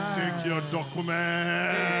 Take your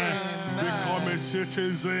document. Become a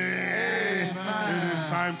citizen. It is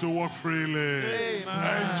time to walk freely.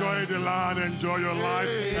 Enjoy the land. Enjoy your life.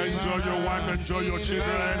 Enjoy your wife. Enjoy your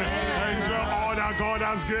children. Enjoy all that God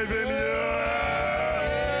has given you.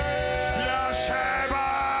 Beersheba.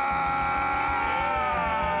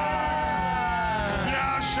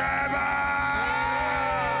 Beersheba.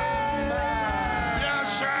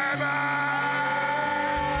 Beersheba.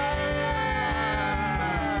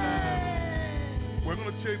 We're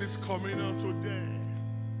going to take this communion today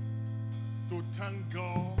to thank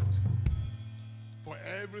God for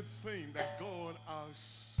everything that God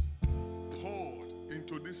has poured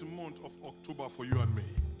into this month of October for you and me.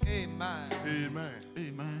 Amen. Amen.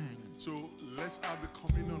 Amen. So let's have the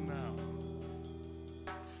communion now.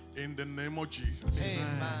 In the name of Jesus.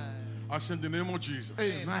 Amen. I say in the name of Jesus.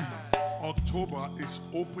 Amen. October is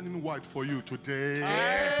opening wide for you today.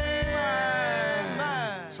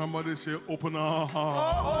 Amen. Somebody say open up.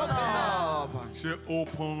 Open up. Say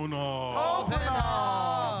open up. Open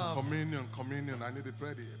up. Communion, communion. I need it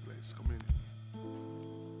ready, please. Communion.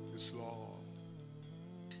 Yes, Lord.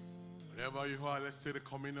 Wherever you are, let's take the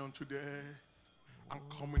communion today and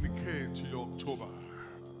communicate to your October.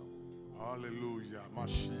 Hallelujah.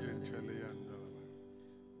 Worship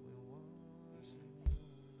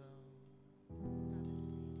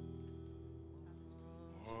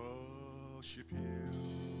you.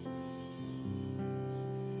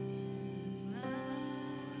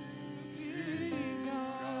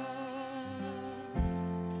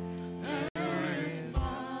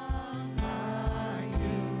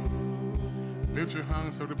 Lift your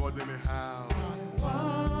hands, everybody in the house.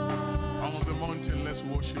 On the mountain, let's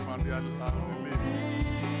worship and the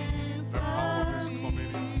living. The power of His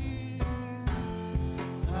coming.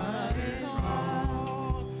 That is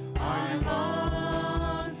all I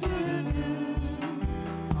want to do.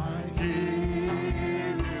 I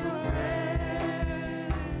give you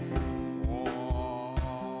praise.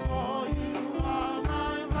 For you are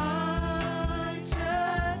my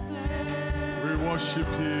righteousness. We worship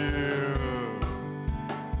you.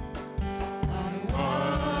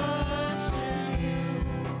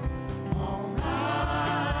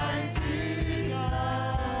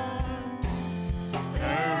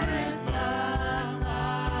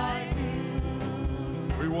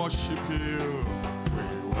 Worship you. We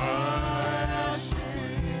worship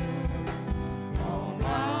you,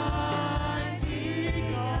 Almighty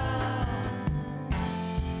God.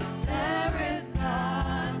 There is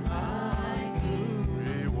none like you.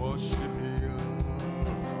 We worship you.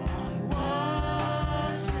 I worship you.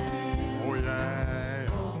 Oh yeah.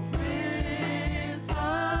 Prince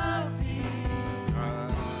of Peace.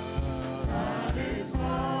 That is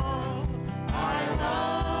all I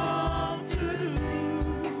want to do.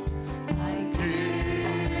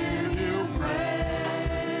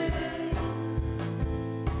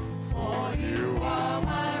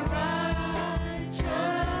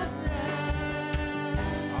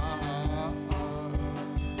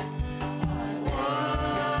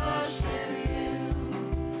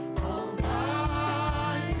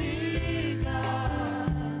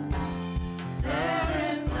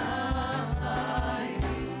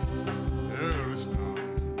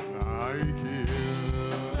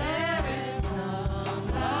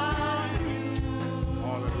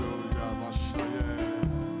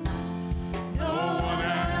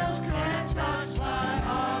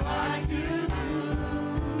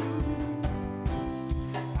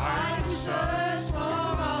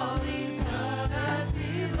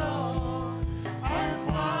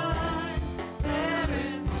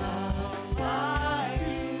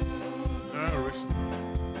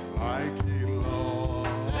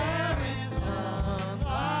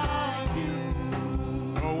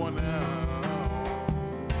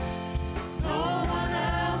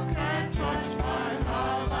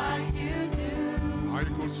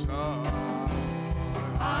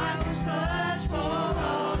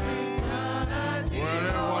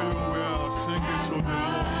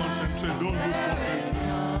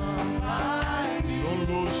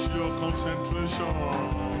 Concentration.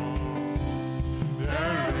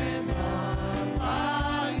 There is none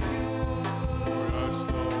like you. Yes,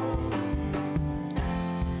 Lord.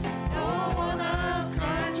 No one else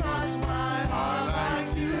can touch my heart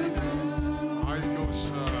like you do. I go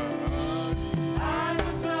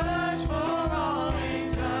search for all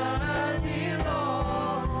eternity,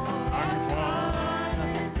 Lord. And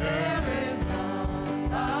find there is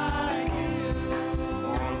none like you.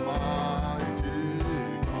 Almighty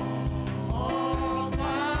God.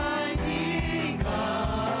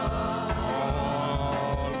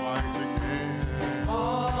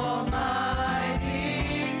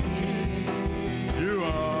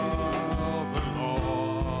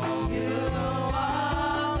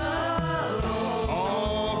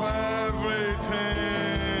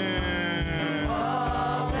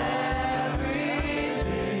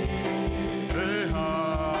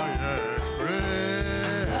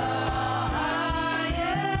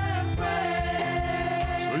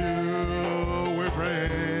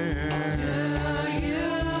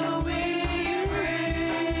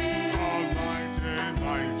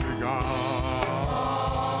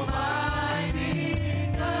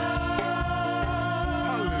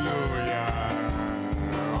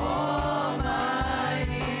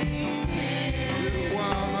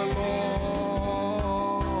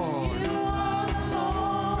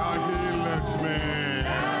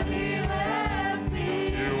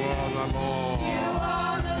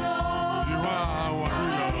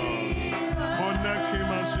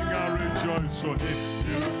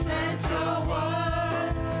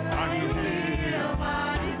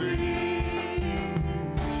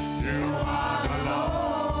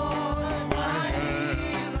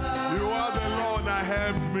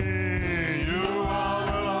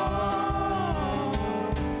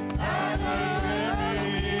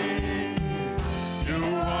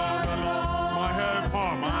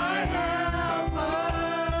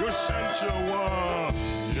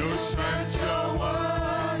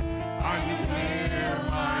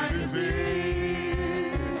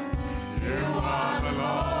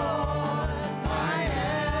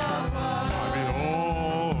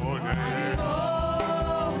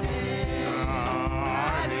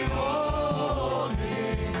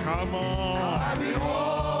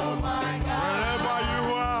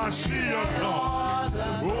 see your God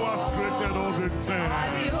who has created all these things.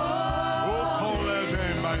 Who called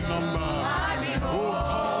them by number. Who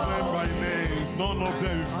called them by names. None of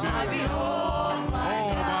them fear.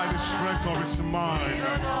 All by the strength of his might.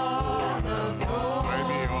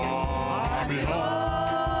 I behold.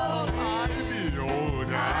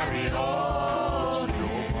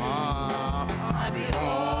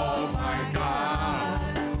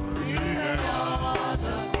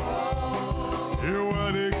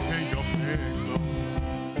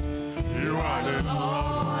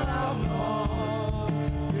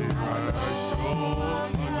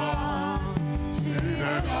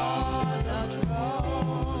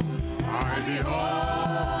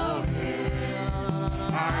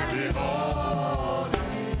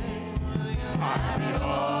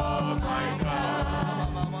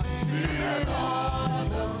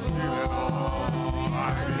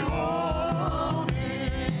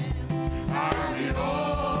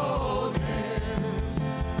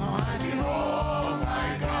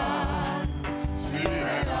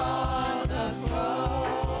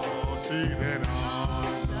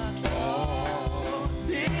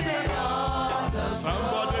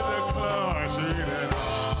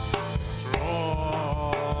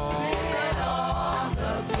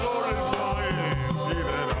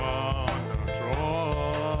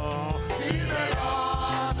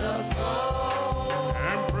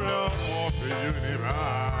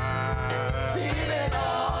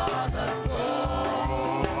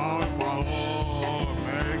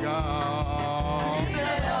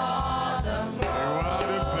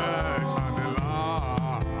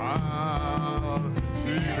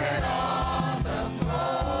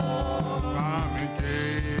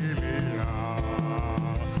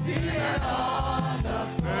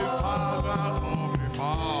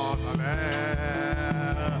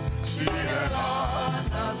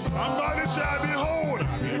 Somebody shall behold,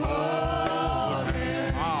 I behold,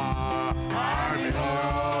 I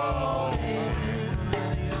behold,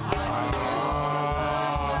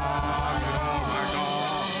 my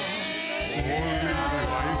God.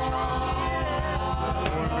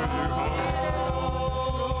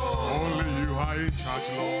 Only you are in charge,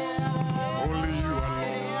 Lord. Only you are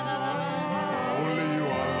Lord. Only you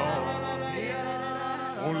are Lord.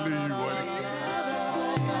 Only you are the King.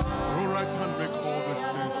 Your right hand make all these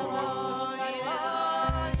things, Lord.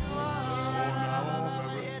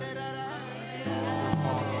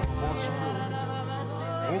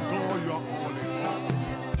 Oh God, you are holy.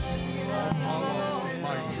 All power,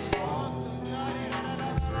 mighty God.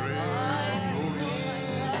 Praise and glory.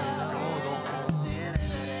 God of all.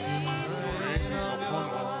 Rain is upon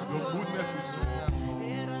us. Your goodness is to all.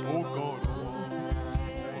 Oh God.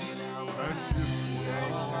 Mercy.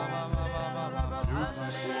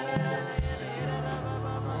 Beautiful.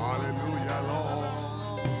 Hallelujah, Lord.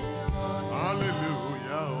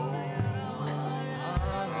 Hallelujah.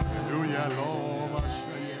 Hallelujah, Lord.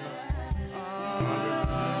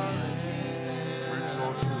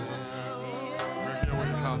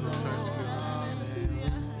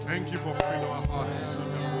 Thank you for filling our heart to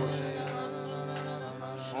sing and worship.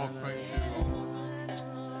 Oh, thank you, Lord.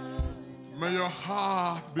 May your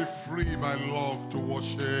heart be free by love to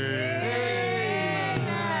worship.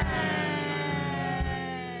 Amen.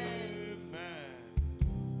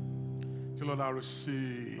 So Lord, I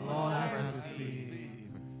receive. Lord, I receive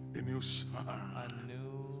a new song.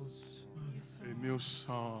 A new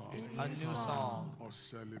song of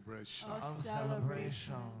celebration.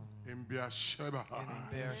 In Beersheba,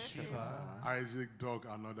 Isaac dug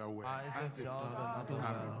another well. And the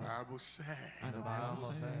Bible said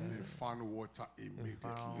they found water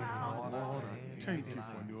immediately. Thank you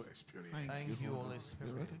for new experience. Thank you, Holy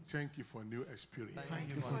Spirit. Thank you for new experience. Thank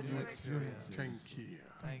you for new experience. Thank you.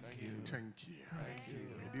 Thank you. Thank you.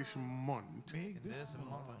 May this month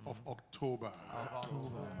of October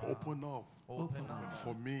open up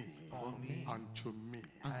for me and to me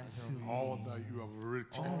all that you have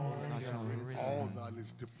written, all that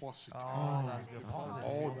is deposited,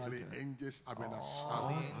 all that the angels have been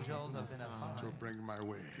assigned to bring my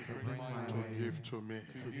way, to give to me.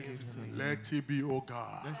 Let it be, O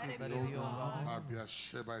God, my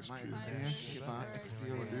Beersheba spirit.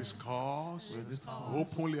 For this cause,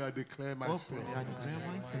 openly I declare my faith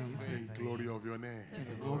in glory of your name,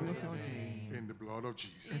 in the blood of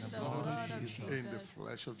Jesus, in the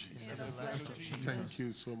flesh of Jesus. Thank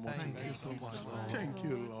you so much. Thank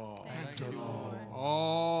you, Lord.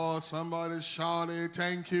 Oh, somebody shout it.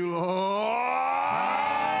 Thank you, Lord.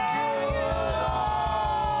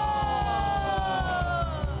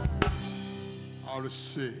 I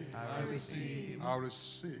receive receive. I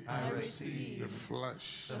receive. I receive. The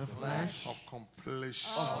flesh. The flesh Of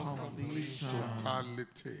completion. of completion.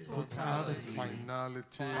 Totality. Totality.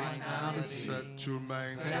 Finality. Finality.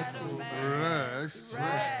 Settlement. Settlement. Rest.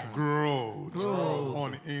 Rest. Growth. Growth.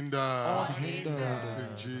 Unhindered. Unhindered.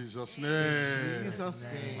 In Jesus' name. Jesus'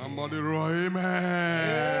 name. Somebody roar amen.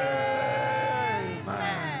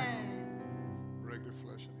 Amen. Break the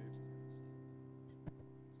flesh and eat it.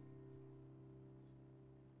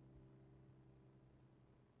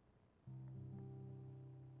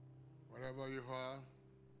 Wherever you are,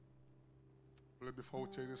 before we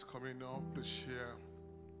take this communion, please share.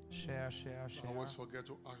 Share. I always forget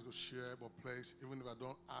to ask you to share, but please, even if I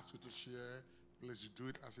don't ask you to share, please do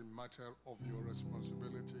it as a matter of your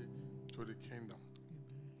responsibility to the kingdom.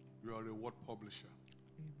 You are a word publisher.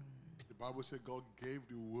 The Bible says God gave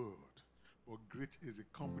the word, but great is the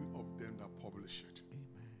company of them that publish it.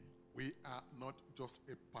 We are not just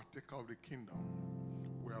a partaker of the kingdom.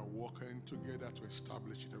 We are working together to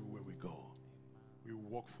establish it everywhere we go. We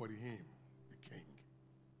work for Him, the King.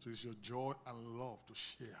 So it's your joy and love to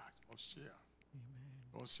share. Or share.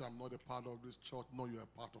 Don't say I'm not a part of this church. No, you're a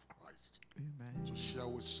part of Christ. Amen. So share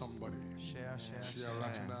with somebody. Share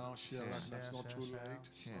Right now. Share right now. It's not too late.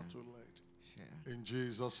 It's not too late. In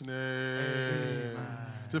Jesus' name.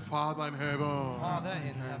 The Father in heaven.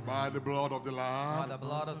 By the blood of the Lamb.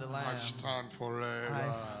 I stand forever.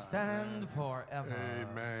 I stand forever.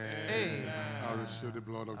 Amen. I receive the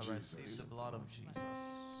blood of Jesus. Receive the blood of Jesus.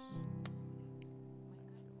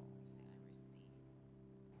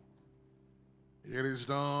 It is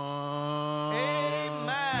done.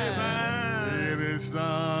 Amen. It is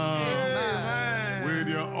done. Amen. With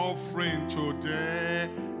your offering today,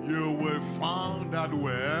 you will find that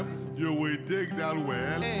well. You will dig that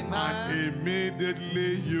well. Amen. And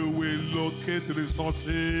immediately you will locate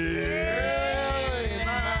resources. Amen.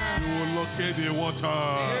 You will locate the water.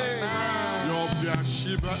 Amen. Your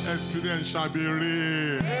Beersheba experience shall be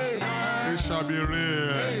real. Amen. It shall be real.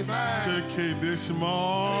 Amen. Take it this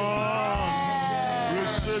month.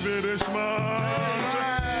 Receive it this month.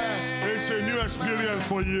 It's a new experience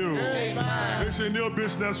for you. Amen. It's a new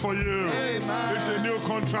business for you. Amen. It's a new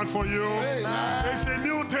contract for you. Amen. It's a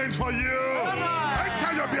new thing for you.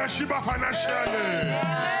 Enter your Beersheba financially.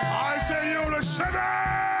 I say you receive it.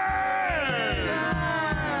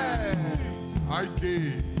 I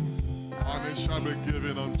give, and it shall be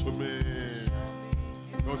given unto me.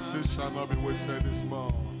 No seed shall not be wasted this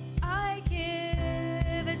month. I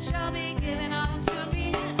give, it shall be given unto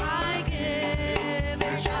me. I give,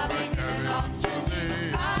 it shall be given unto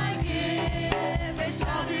me. I give, it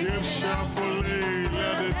shall be given Give cheerfully,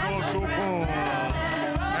 let the doors open.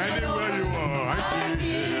 Anywhere you are, I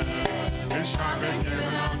give, it shall be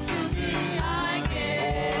given unto me. I give,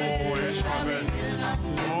 Oh, it shall be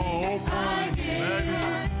open.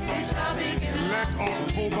 it shall be given Let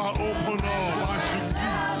October open up as you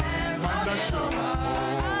give financial.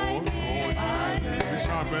 It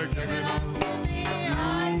shall be given unto me.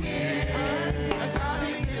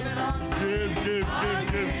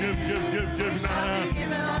 Give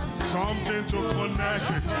now. Something to connect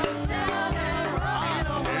it.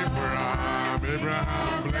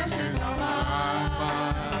 Abraham, blessings on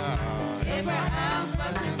mine. Abraham's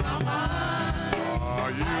blessings on mine.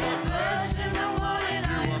 You are blessed. In the morning, I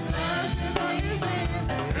am blessed in the evening.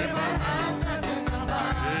 Abraham's blessings on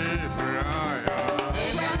mine. Abraham,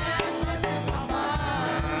 Abraham's blessings on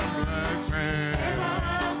mine. blessing.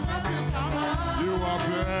 Abraham's blessings on mine. You are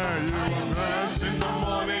blessed in the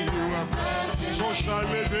morning. You are blessed. So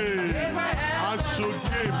shall it be. As you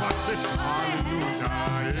give,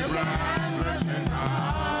 hallelujah. Abraham blessings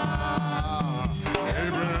are.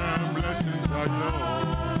 Abraham blessings are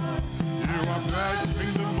yours. You are blessed in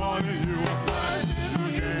the morning. You are blessed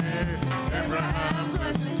today. Abraham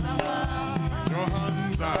blessings are. Your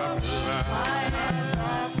hands are blessed.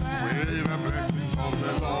 With the blessings of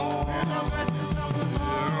the Lord. Your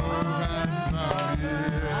hands are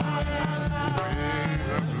filled with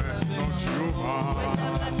the blessing of Jehovah.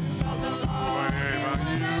 Whatever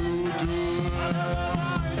you do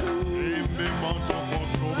in the month of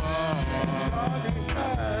October,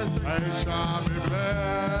 I shall be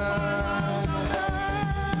blessed.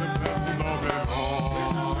 The blessing of the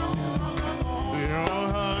Lord. Your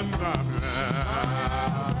hands are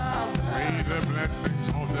blessed. With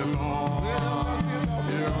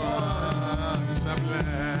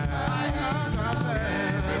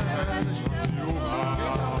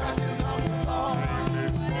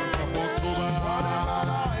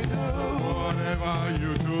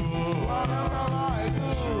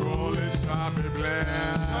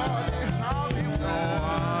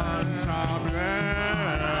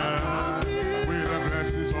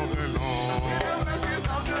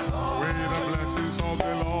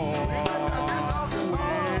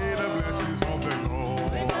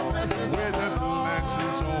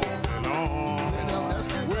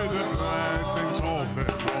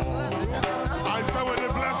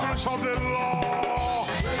of the Lord.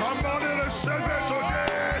 Somebody receive it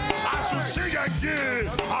today as you sing again.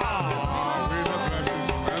 With the blessings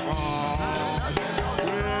of heaven.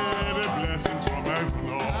 With the blessings from heaven,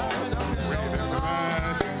 Lord. With the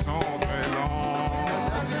blessings of the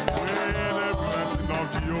Lord. With the blessing of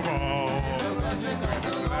Jehovah. With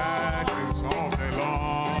the blessings of the Lord.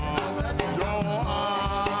 Your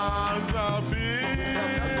hands are filled.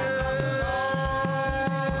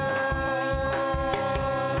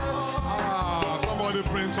 Somebody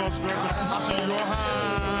print us better. I see your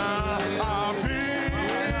hands are filled.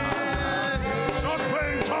 Just pray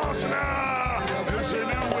in tongues now. It's a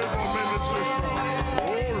new way for ministration.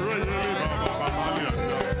 Oh, really,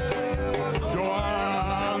 your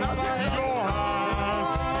hands,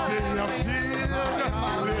 they are filled,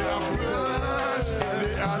 they are blessed,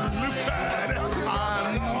 they are lifted,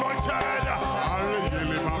 anointed.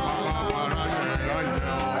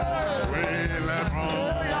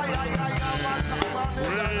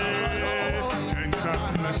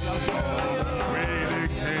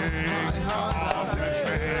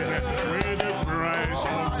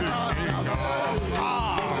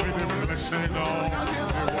 Blessing of the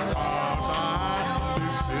waters, the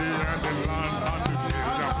sea and the land and the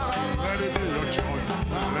field. Let it be your choice.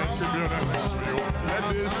 Let it be your ministry. Let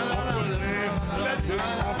this offering, let this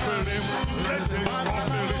offering, let this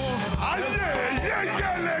offering.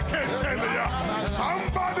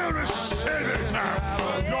 Somebody receive it.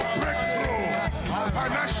 Your breakthrough,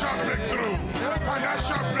 financial breakthrough,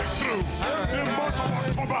 financial breakthrough. The month of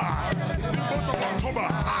October, the month of October.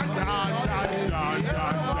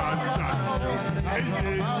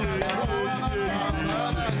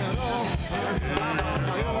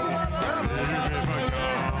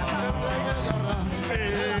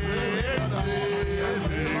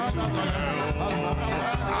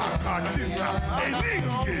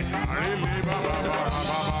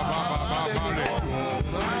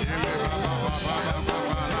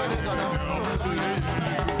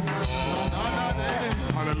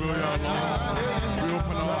 Hallelujah, Lord. We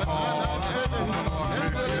open our hearts, open our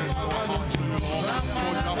faces, Lord, unto you, Lord,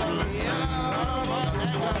 for the blessings.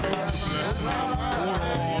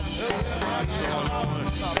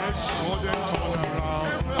 Show them turn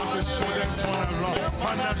around. I say show them turn around.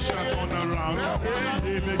 Financial turn around.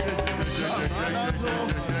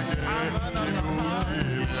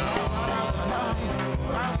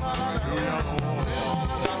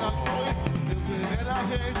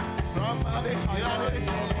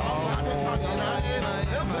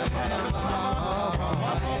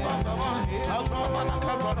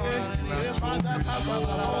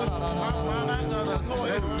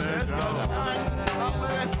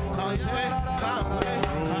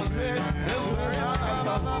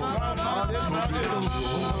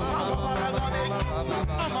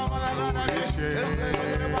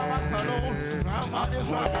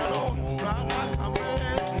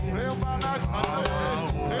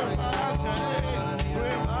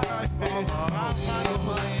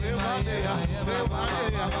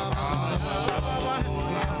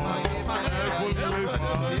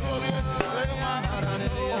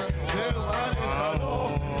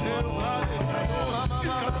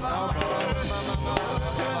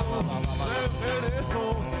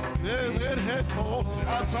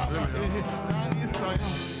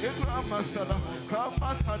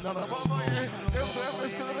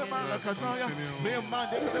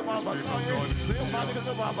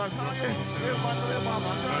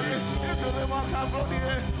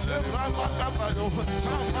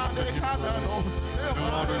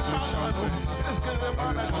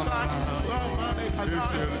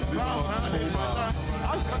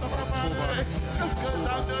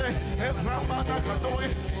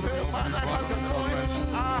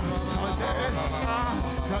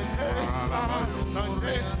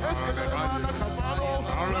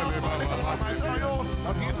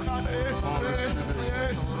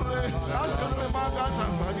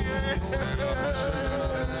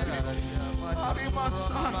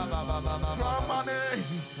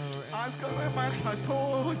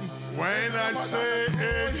 When I say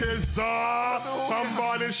it is done,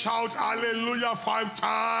 somebody shout hallelujah 5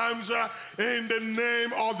 times in the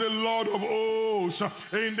name of the Lord of hosts,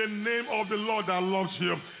 in the name of the Lord that loves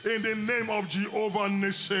you, in the name of Jehovah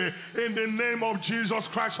Nissi, in the name of Jesus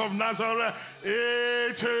Christ of Nazareth.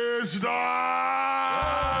 It is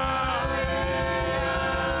done.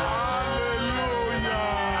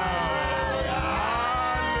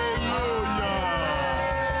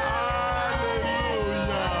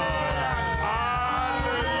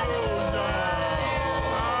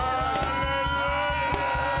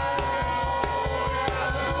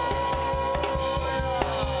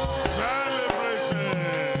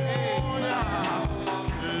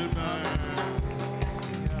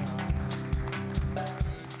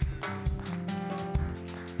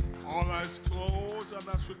 eyes closed, and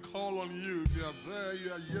as we call on you, if you are there,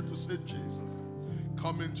 you are yet to say, Jesus,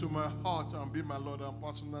 come into my heart and be my Lord and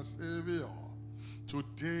personal Savior.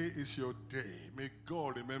 Today is your day. May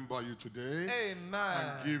God remember you today. Amen.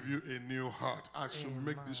 And give you a new heart as you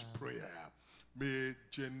make this Amen. prayer. May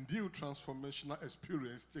genuine transformational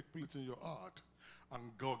experience take place in your heart, and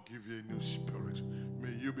God give you a new spirit.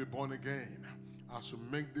 May you be born again. As you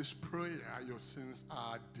make this prayer, your sins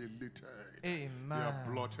are deleted. Amen. They are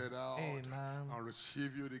blotted out. Amen. And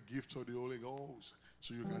receive you the gift of the Holy Ghost,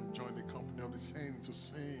 so you can join the company of the saints to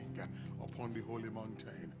sing upon the holy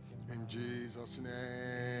mountain. In Jesus'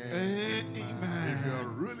 name. Amen. If you are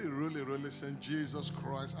really saying, Jesus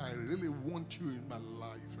Christ, I really want you in my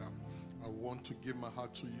life. I want to give my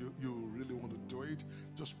heart to you. You really want to do it?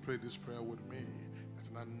 Just pray this prayer with me. There's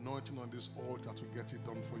an anointing on this altar to get it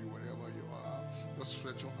done for you wherever you are. Just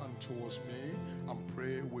stretch your hand towards me and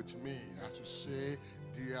pray with me as you say,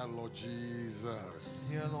 dear Lord Jesus.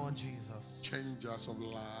 Dear Lord Jesus. Changers of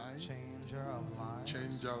life. Changer of life.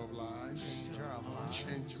 Changer of life. Changer of life.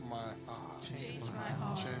 Change my heart. Change my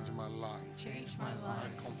heart. Change my life. Change my life.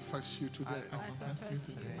 I confess you today I confess you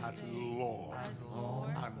today as Lord As Lord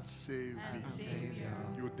and Savior. and Savior.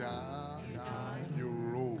 You died, you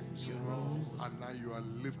rose, and now you are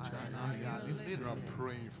lifted. You are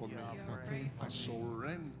praying for me. I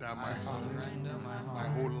surrender my heart, Surrender my my heart.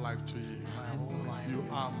 whole life to you. My whole life. You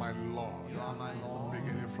are my Lord. You are my Lord.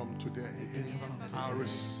 Beginning from today, I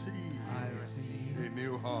receive a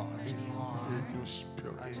new heart, a new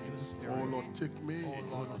spirit. Oh Lord, take me,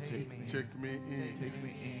 Lord, take me in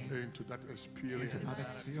into that experience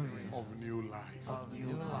of new life. of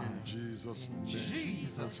new life. In Jesus' name.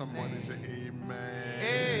 Jesus' Somebody name. say amen.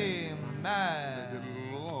 May Amen. the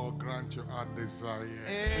Lord grant your heart desire.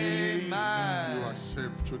 Amen. You are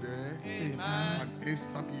saved today. Amen. And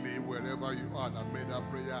instantly, wherever you are, and made that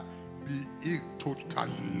prayer, be healed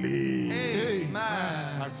totally. Amen.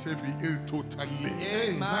 I say be healed totally.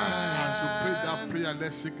 Amen. As you pray that prayer,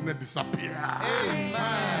 let sickness disappear.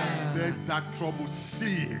 Amen. Let that trouble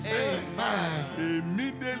cease. Amen.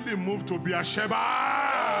 Immediately move to Beersheba.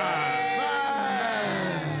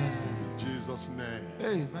 In Jesus' name.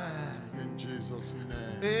 Amen. In Jesus'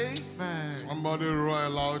 name. Amen. Somebody roar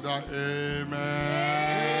louder. Amen.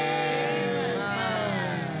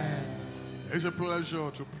 It's a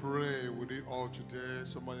pleasure to pray with you all today.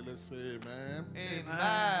 Somebody let's say amen. Amen.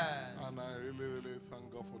 And I really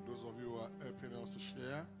thank God for those of you who are helping us to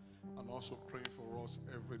share and also praying for us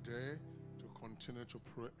every day to continue to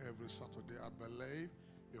pray every Saturday. I believe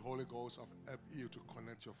the Holy Ghost have helped you to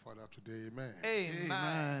connect your Father today. Amen.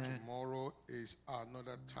 Amen. Tomorrow is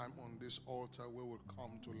another time on this altar where we'll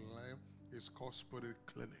come to learn. It's called Spirit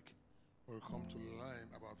Clinic. We'll come to learn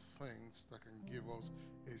about things that can give us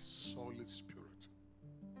a solid spirit.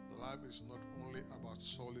 Life is not only about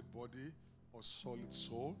solid body or solid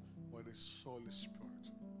soul, but a solid spirit.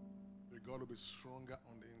 You got to be stronger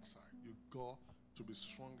on the inside. You got to be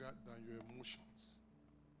stronger than your emotions,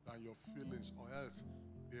 than your feelings, or else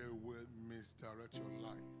they will misdirect your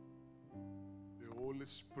life. The Holy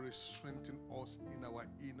Spirit strengthens us in our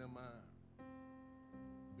inner man.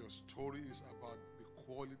 Your story is about the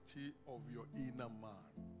quality of your inner man,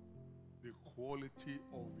 the quality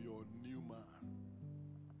of your new man.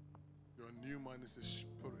 Your new man is the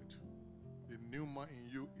Spirit. The new man in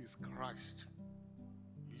you is Christ,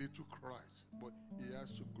 little Christ, but he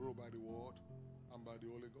has to grow by the Word and by the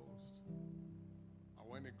Holy Ghost. And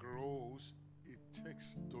when it grows, it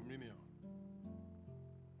takes dominion.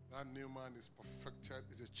 That new man is perfected,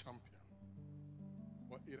 is a champion.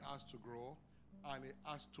 But it has to grow and it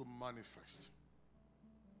has to manifest.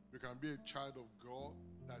 You can be a child of God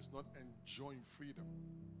that's not enjoying freedom.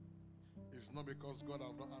 It's not because God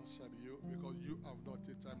have not answered you, because you have not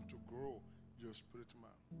taken time to grow your spirit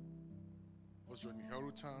man. Because your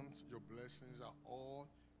inheritance, your blessings are all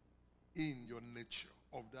in your nature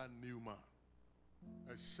of that new man.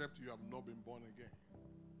 Except you have not been born again.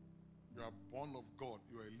 You are born of God,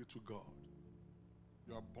 you are a little God.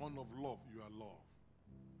 You are born of love, you are love.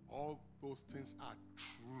 All those things are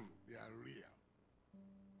true, they are real.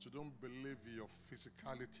 So don't believe your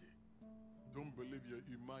physicality. Don't believe your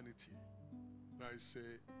humanity. There is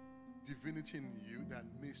a divinity in you that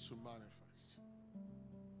needs to manifest.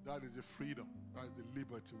 That is the freedom. That is the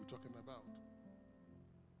liberty we're talking about.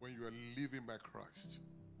 When you are living by Christ.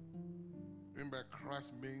 Living by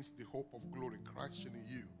Christ means the hope of glory. Christ in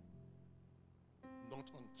you. Not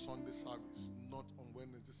on Sunday service. Not on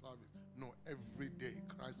Wednesday service. No, every day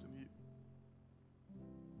Christ in you.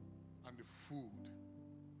 And the food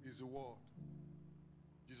is the word.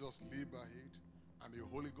 Jesus lived by it, and the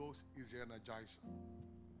Holy Ghost is the energizer.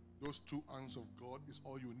 Those two hands of God is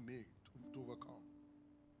all you need to overcome.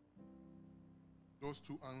 Those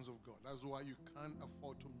two hands of God. That's why you can't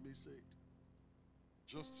afford to miss it.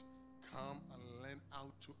 Just come and learn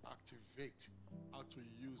how to activate, how to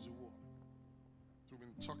use the word. So we've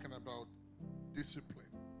been talking about discipline.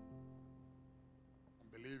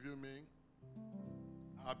 And believe you me,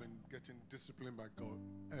 I've been getting disciplined by God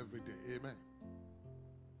every day. Amen.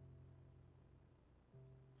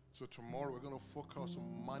 So tomorrow we're going to focus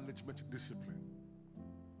on management discipline.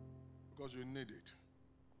 Because you need it.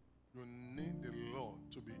 You need the Lord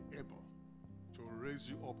to be able to raise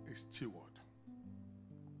you up a steward.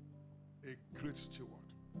 A great steward.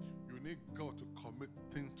 You need God to commit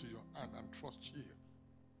things to your hand and trust you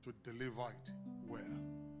to deliver it well.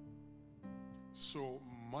 So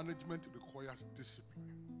management requires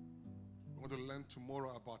discipline. We're going to learn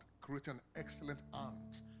tomorrow about creating an excellent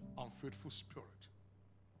hands and faithful spirit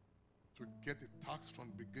to get the task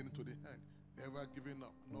from beginning to the end. Never giving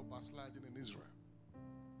up. No backsliding in Israel.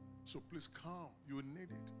 So please come. You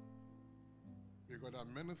need it. Because there are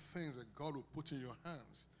many things that God will put in your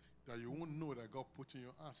hands that you won't know that God put in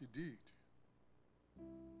your hands. He did.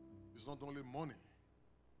 It's not only money.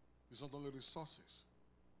 It's not only resources.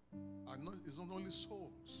 And it's not only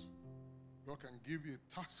souls. God can give you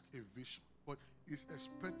a task, a vision, but He's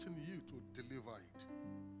expecting you to deliver it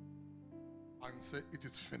and say, it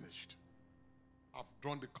is finished. I've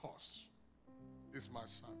done the course. This is my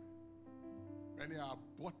assignment. Many are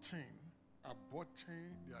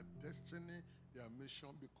aborting their destiny, their mission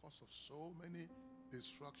because of so many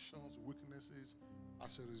distractions, weaknesses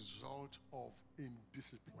as a result of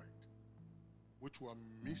indiscipline, which were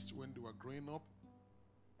missed when they were growing up.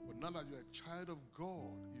 But now that you're a child of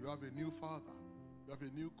God, you have a new father, you have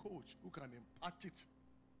a new coach who can impart it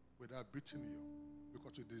without beating you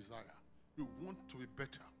because you desire. You want to be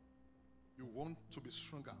better. You want to be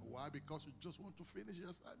stronger. Why? Because you just want to finish your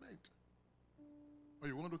assignment. Or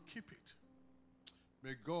you want to keep it.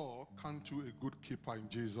 May God count you a good keeper in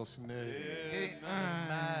Jesus' name.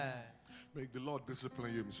 Amen. May the Lord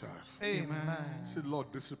discipline you Himself. Amen. Say,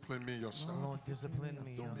 Lord, discipline me yourself. Lord, discipline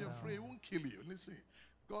me. Don't be afraid. It won't kill you. Listen,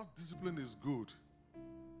 God's discipline is good.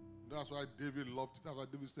 That's why David loved it. That's why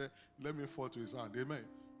David said, let me fall to His hand. Amen.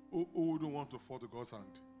 Who wouldn't want to fall to God's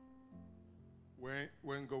hand?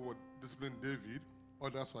 When God would discipline David,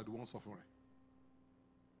 others were the ones suffering.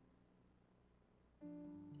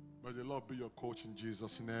 May the Lord be your coach in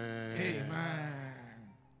Jesus' name. Amen.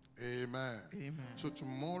 Amen. Amen. So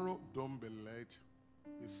tomorrow, don't be late.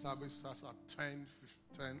 The service starts at 10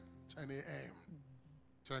 a.m.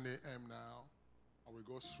 10 a.m. now. And we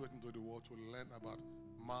go straight into the word to learn about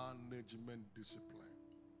management discipline.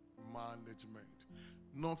 Management.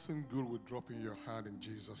 Nothing good will drop in your hand in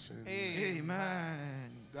Jesus' name.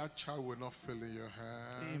 Amen. That child will not fail in your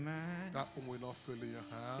hand. Amen. That home will not fail in your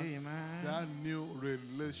hand. Amen. That new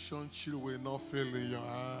relationship will not fail in your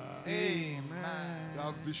hand. Amen.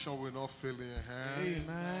 That vision will not fail in your hand.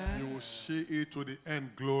 Amen. You will see it to the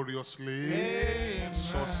end gloriously, Amen.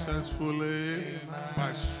 successfully, Amen.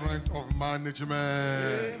 by strength of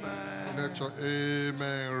management. Amen. Let your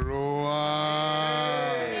amen roar.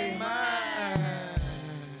 Amen.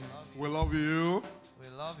 We love you. We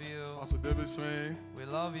love you. Pastor David saying, We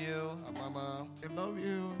love you. Mama, We love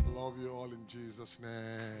you. love you all in Jesus'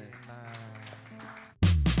 name. Amen.